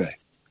upset Green Bay.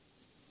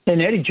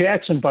 And Eddie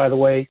Jackson, by the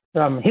way,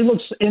 he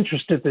looks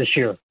interested this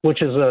year,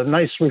 which is a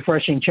nice,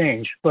 refreshing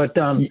change. But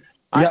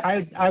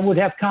I would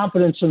have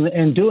confidence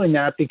in doing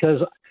that,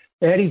 because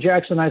Eddie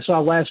Jackson I saw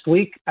last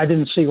week, I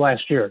didn't see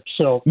last year.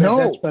 So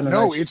it's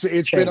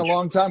been a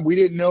long time. We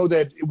didn't know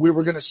that we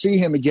were going to see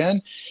him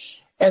again,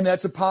 and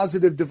that's a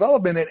positive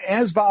development. And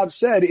as Bob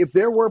said, if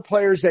there were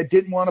players that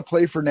didn't want to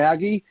play for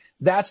Nagy,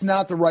 that's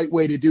not the right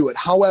way to do it.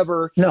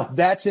 However,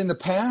 that's in the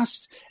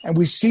past, and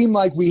we seem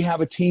like we have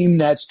a team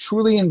that's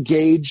truly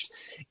engaged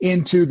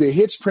into the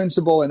Hitch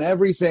principle and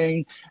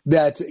everything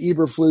that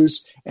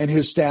Eberflus and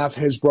his staff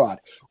has brought.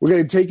 We're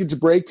going to take it to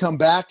break, come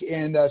back,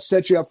 and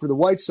set you up for the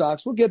White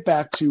Sox. We'll get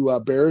back to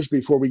Bears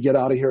before we get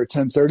out of here at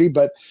 10:30,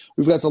 but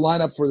we've got the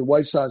lineup for the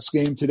White Sox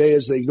game today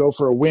as they go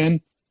for a win.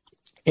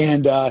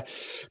 And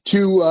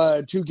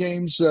two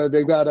games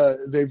they've got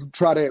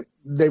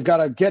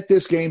to get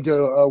this game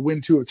to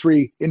win 2 of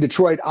 3 in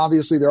Detroit.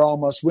 Obviously, they're all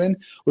must win.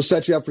 We'll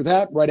set you up for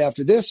that right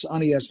after this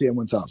on ESPN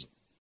 1000.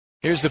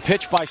 Here's the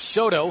pitch by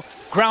Soto.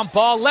 Ground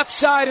ball left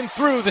side and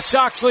through. The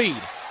Sox lead.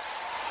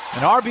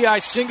 An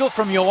RBI single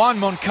from Yoan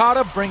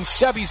Moncada brings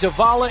Sebi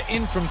Zavala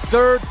in from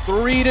third,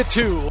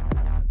 3-2.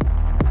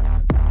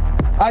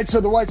 All right, so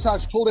the White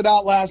Sox pulled it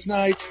out last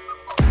night.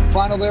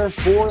 Final there,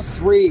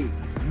 4-3.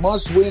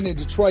 Must win in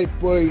Detroit.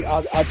 Boy,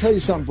 I'll tell you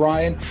something,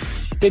 Brian.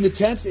 In the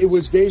 10th, it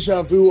was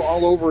deja vu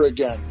all over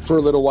again for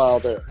a little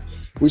while there.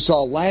 We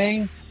saw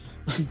Lang.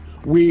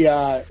 We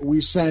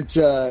sent...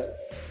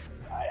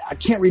 I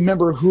can't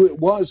remember who it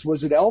was.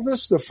 Was it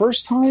Elvis the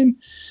first time?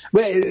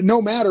 But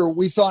no matter,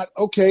 we thought,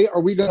 okay,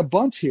 are we going to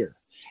bunt here?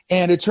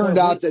 And it turned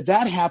out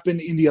that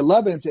happened in the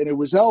 11th, and it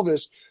was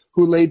Elvis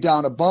who laid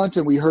down a bunt.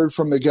 And we heard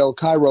from Miguel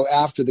Cairo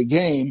after the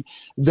game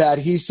that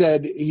he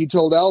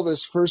told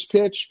Elvis, first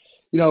pitch,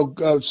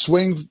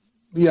 swing,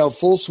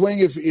 full swing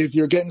if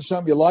you're getting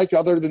something you like.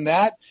 Other than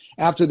that,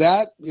 after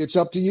that, it's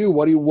up to you.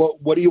 What do you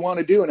want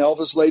to do? And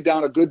Elvis laid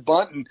down a good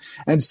bunt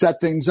and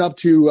set things up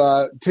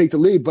to take the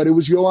lead. But it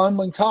was Yoan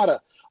Moncada,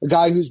 a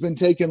guy who's been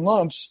taking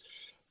lumps,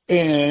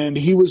 and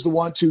he was the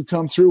one to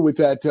come through with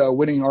that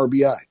winning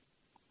RBI.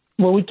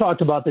 Well, we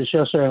talked about this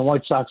yesterday on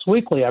White Sox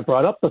Weekly. I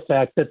brought up the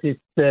fact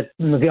that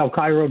Miguel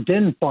Cairo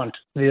didn't bunt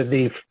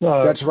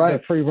that's right,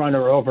 the free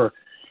runner over.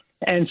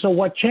 And so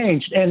what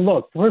changed? And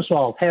look, first of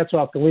all, hats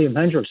off to Liam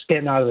Hendriks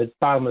getting out of the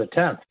bottom of the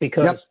 10th,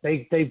 because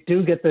they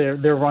do get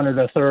their runner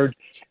to third.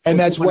 And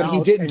that's what he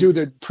didn't do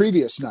the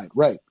previous night.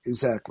 Right,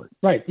 exactly.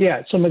 Right,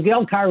 yeah. So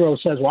Miguel Cairo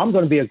says, well, I'm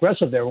going to be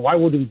aggressive there. Why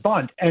would he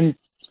bunt? And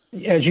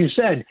as you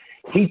said,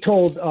 he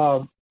told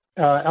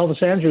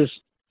Elvis Andrus,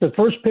 the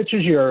first pitch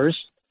is yours.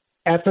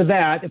 After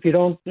that, if you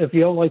don't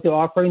like the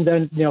offering,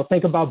 then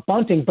think about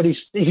bunting. But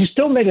he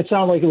still made it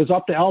sound like it was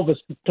up to Elvis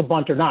to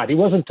bunt or not. He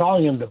wasn't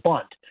telling him to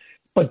bunt.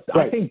 But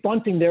right. I think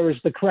bunting there is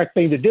the correct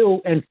thing to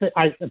do, and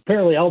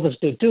apparently Elvis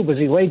did too, because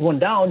he laid one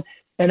down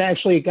and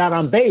actually got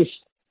on base,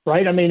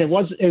 right? I mean, it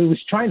was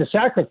trying to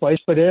sacrifice,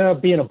 but it ended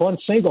up being a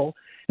bunt single,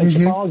 and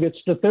Zavala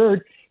gets to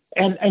third.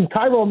 And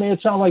Cairo made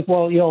it sound like,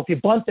 well, if you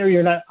bunt there,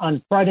 you're not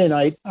on Friday,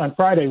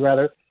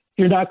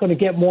 you're not going to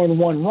get more than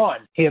one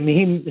run. He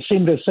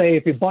seemed to say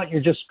if you bunt,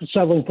 you're just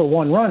settling for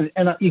one run,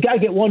 and you got to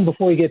get one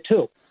before you get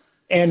two.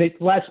 And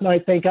last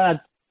night, thank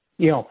God,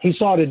 he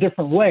saw it a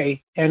different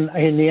way, and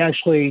he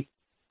actually.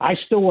 I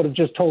still would have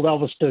just told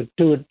Elvis to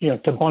do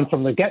it, to bunt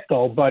from the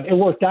get-go, but it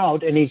worked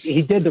out, and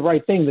he did the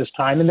right thing this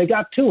time, and they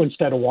got 2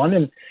 instead of 1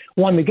 and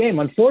won the game.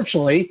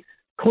 Unfortunately,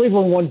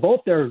 Cleveland won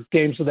both their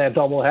games with that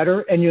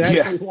doubleheader, and you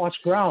actually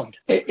lost ground.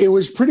 It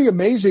was pretty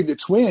amazing. The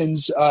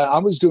Twins, I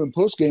was doing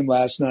postgame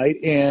last night,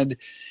 and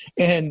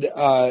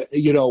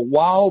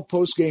while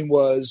postgame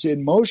was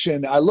in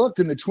motion, I looked,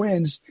 and the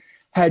Twins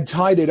had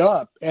tied it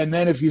up. And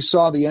then if you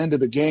saw the end of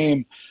the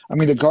game, I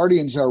mean, the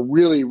Guardians are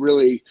really,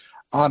 really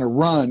on a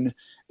run.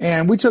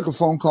 And we took a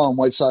phone call on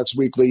White Sox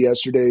Weekly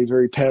yesterday, a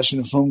very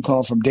passionate phone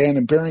call from Dan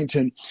in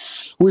Barrington,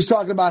 who was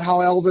talking about how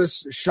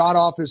Elvis shot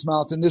off his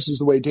mouth, and this is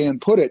the way Dan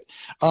put it,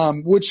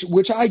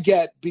 which I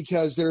get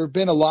because there have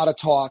been a lot of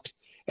talk,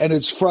 and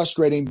it's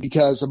frustrating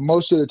because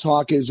most of the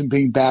talk isn't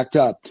being backed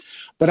up.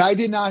 But I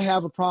did not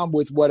have a problem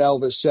with what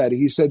Elvis said.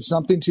 He said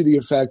something to the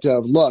effect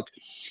of, look,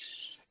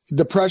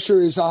 the pressure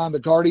is on the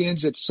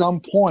Guardians. At some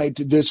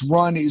point, this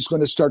run is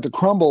going to start to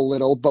crumble a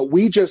little, but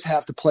we just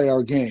have to play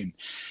our game.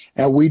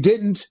 And we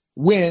didn't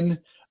win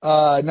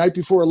night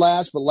before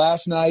last, but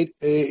last night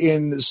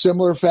in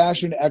similar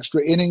fashion,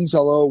 extra innings,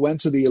 although it went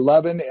to the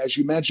 11. As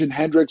you mentioned,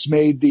 Hendricks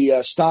made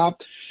the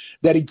stop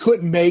that he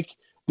couldn't make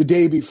the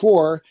day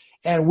before,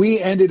 and we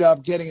ended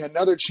up getting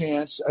another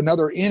chance,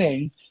 another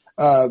inning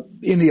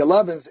in the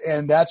 11th,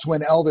 and that's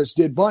when Elvis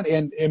did bunt.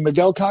 And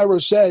Miguel Cairo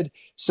said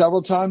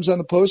several times on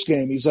the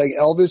postgame, he's like,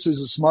 Elvis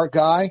is a smart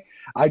guy.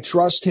 I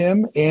trust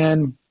him,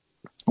 and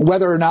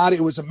whether or not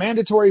it was a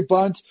mandatory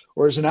bunt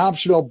or as an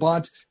optional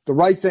bunt, the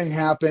right thing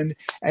happened.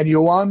 And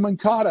Yoan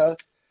Moncada,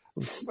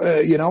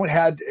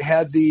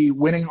 had the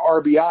winning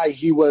RBI.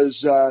 He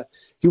was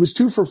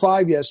 2 for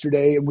 5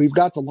 yesterday, and we've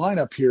got the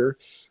lineup here.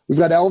 We've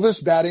got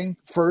Elvis batting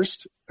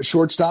first, a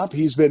shortstop.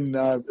 He's been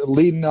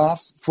leading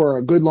off for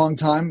a good long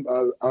time,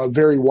 a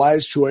very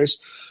wise choice.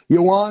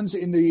 Yoan's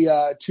in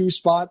the 2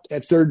 spot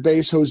at third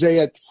base. Jose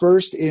at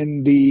first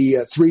in the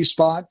 3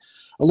 spot.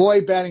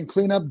 Eloy batting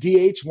cleanup,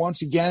 DH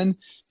once again,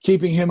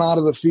 keeping him out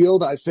of the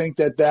field. I think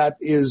that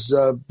is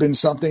been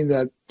something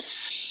that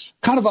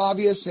kind of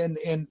obvious, and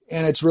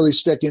it's really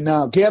sticking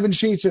now. Gavin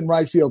Sheets in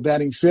right field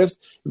batting 5th.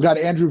 We've got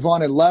Andrew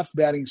Vaughn at left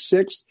batting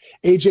 6th.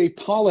 A.J.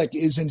 Pollock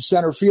is in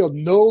center field.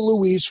 No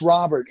Luis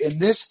Robert. And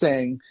this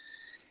thing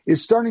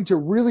is starting to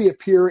really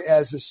appear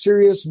as a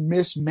serious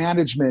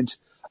mismanagement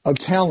of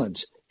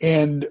talent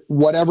and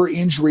whatever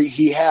injury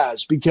he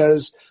has,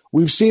 because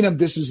we've seen him.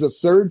 This is the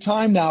 3rd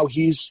time now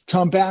he's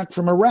come back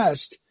from a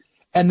rest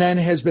and then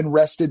has been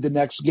rested the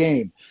next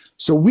game.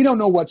 So we don't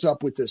know what's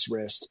up with this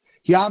wrist.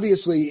 He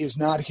obviously is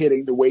not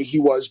hitting the way he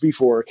was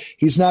before.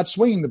 He's not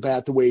swinging the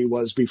bat the way he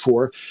was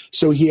before,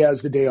 so he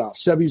has the day off.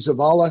 Seby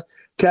Zavala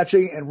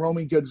catching, and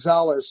Romy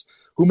Gonzalez,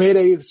 who made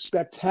a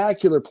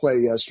spectacular play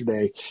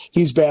yesterday.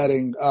 He's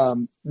batting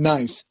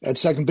 9th at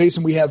second base.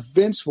 And we have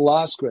Vince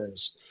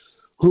Velasquez,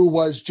 who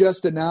was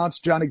just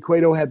announced. Johnny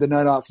Cueto had the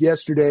night off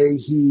yesterday.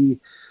 He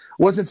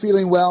wasn't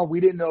feeling well. We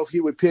didn't know if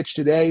he would pitch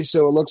today,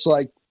 so it looks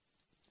like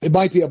it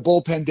might be a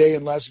bullpen day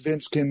unless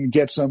Vince can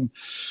get some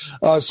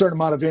certain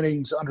amount of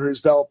innings under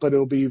his belt, but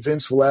it'll be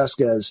Vince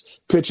Velasquez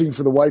pitching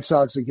for the White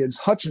Sox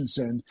against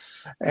Hutchinson.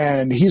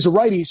 And he's a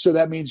righty, so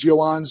that means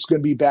Yoan's going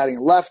to be batting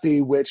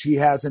lefty, which he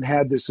hasn't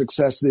had the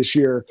success this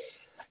year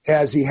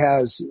as he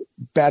has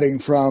batting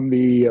from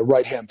the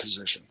right-hand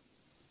position.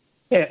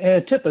 Yeah, and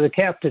a tip of the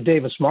cap to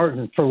Davis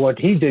Martin for what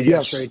he did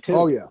yesterday, too.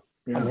 Oh, yeah.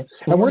 I mean,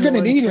 and we're going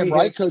to need him,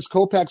 right, because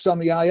Kopech's on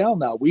the IL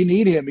now. We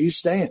need him. He's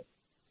staying.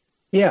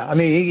 Yeah, I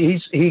mean,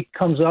 he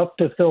comes up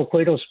to fill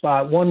Cueto's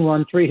spot, 1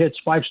 run, 3 hits,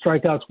 5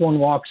 strikeouts, 1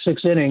 walk,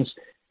 6 innings.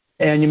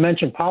 And you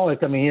mentioned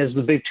Pollock. I mean, he has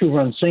the big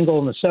 2-run single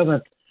in the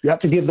 7th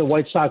to give the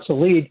White Sox a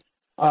lead.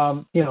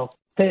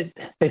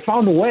 They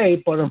found a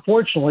way, but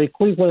unfortunately,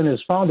 Cleveland has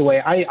found a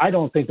way. I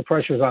don't think the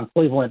pressure is on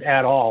Cleveland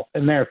at all.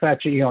 As a matter of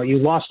fact, you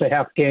lost a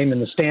half game in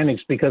the standings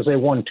because they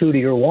won 2 to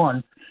your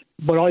 1.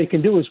 But all you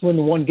can do is win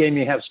the 1 game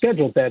you have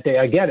scheduled that day.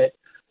 I get it.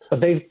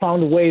 But they've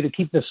found a way to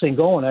keep this thing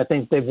going. I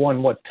think they've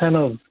won, 10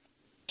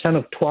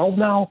 of 12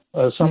 now,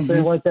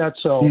 something like that.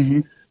 So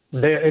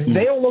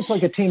they don't look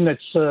like a team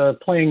that's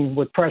playing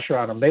with pressure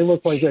on them. They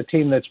look like a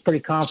team that's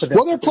pretty confident.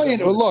 Well, they're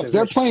playing. Look,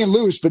 they're playing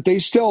loose, but they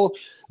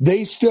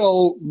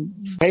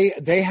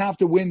have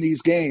to win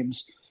these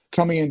games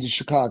coming into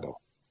Chicago.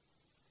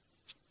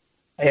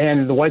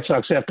 And the White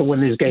Sox have to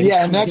win these games.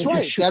 Yeah, and that's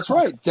right. That's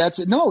right.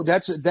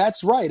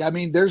 That's right. I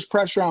mean, there's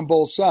pressure on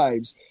both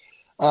sides.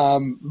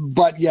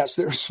 But yes,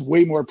 there's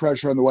way more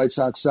pressure on the White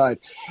Sox side.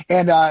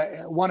 And I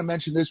want to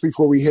mention this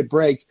before we hit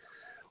break.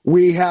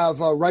 We have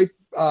White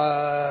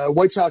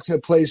Sox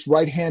have placed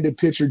right-handed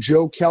pitcher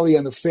Joe Kelly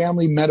on the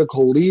family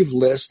medical leave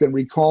list and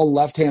recalled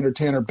left-hander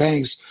Tanner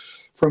Banks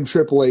from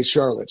AAA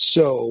Charlotte.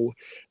 So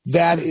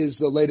that is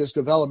the latest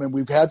development.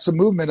 We've had some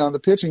movement on the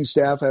pitching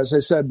staff. As I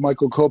said,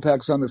 Michael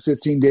Kopech's on the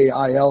 15-day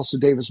IL, so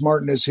Davis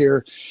Martin is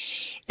here.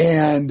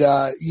 And,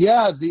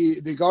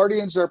 the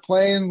Guardians are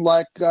playing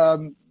like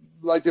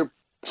they're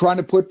trying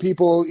to put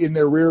people in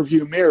their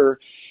rearview mirror,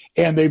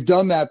 and they've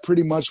done that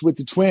pretty much with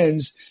the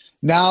Twins.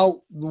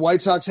 Now the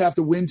White Sox have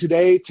to win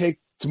today, take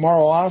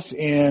tomorrow off,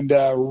 and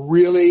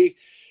really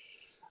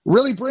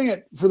bring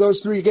it for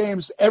those 3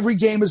 games. Every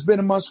game has been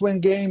a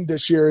must-win game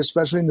this year,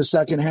 especially in the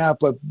second half,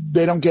 but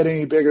they don't get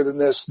any bigger than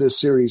this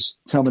series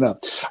coming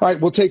up. All right,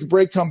 we'll take a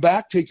break, come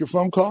back, take your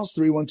phone calls,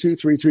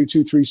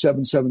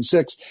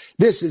 312-332-3776.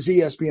 This is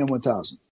ESPN 1000.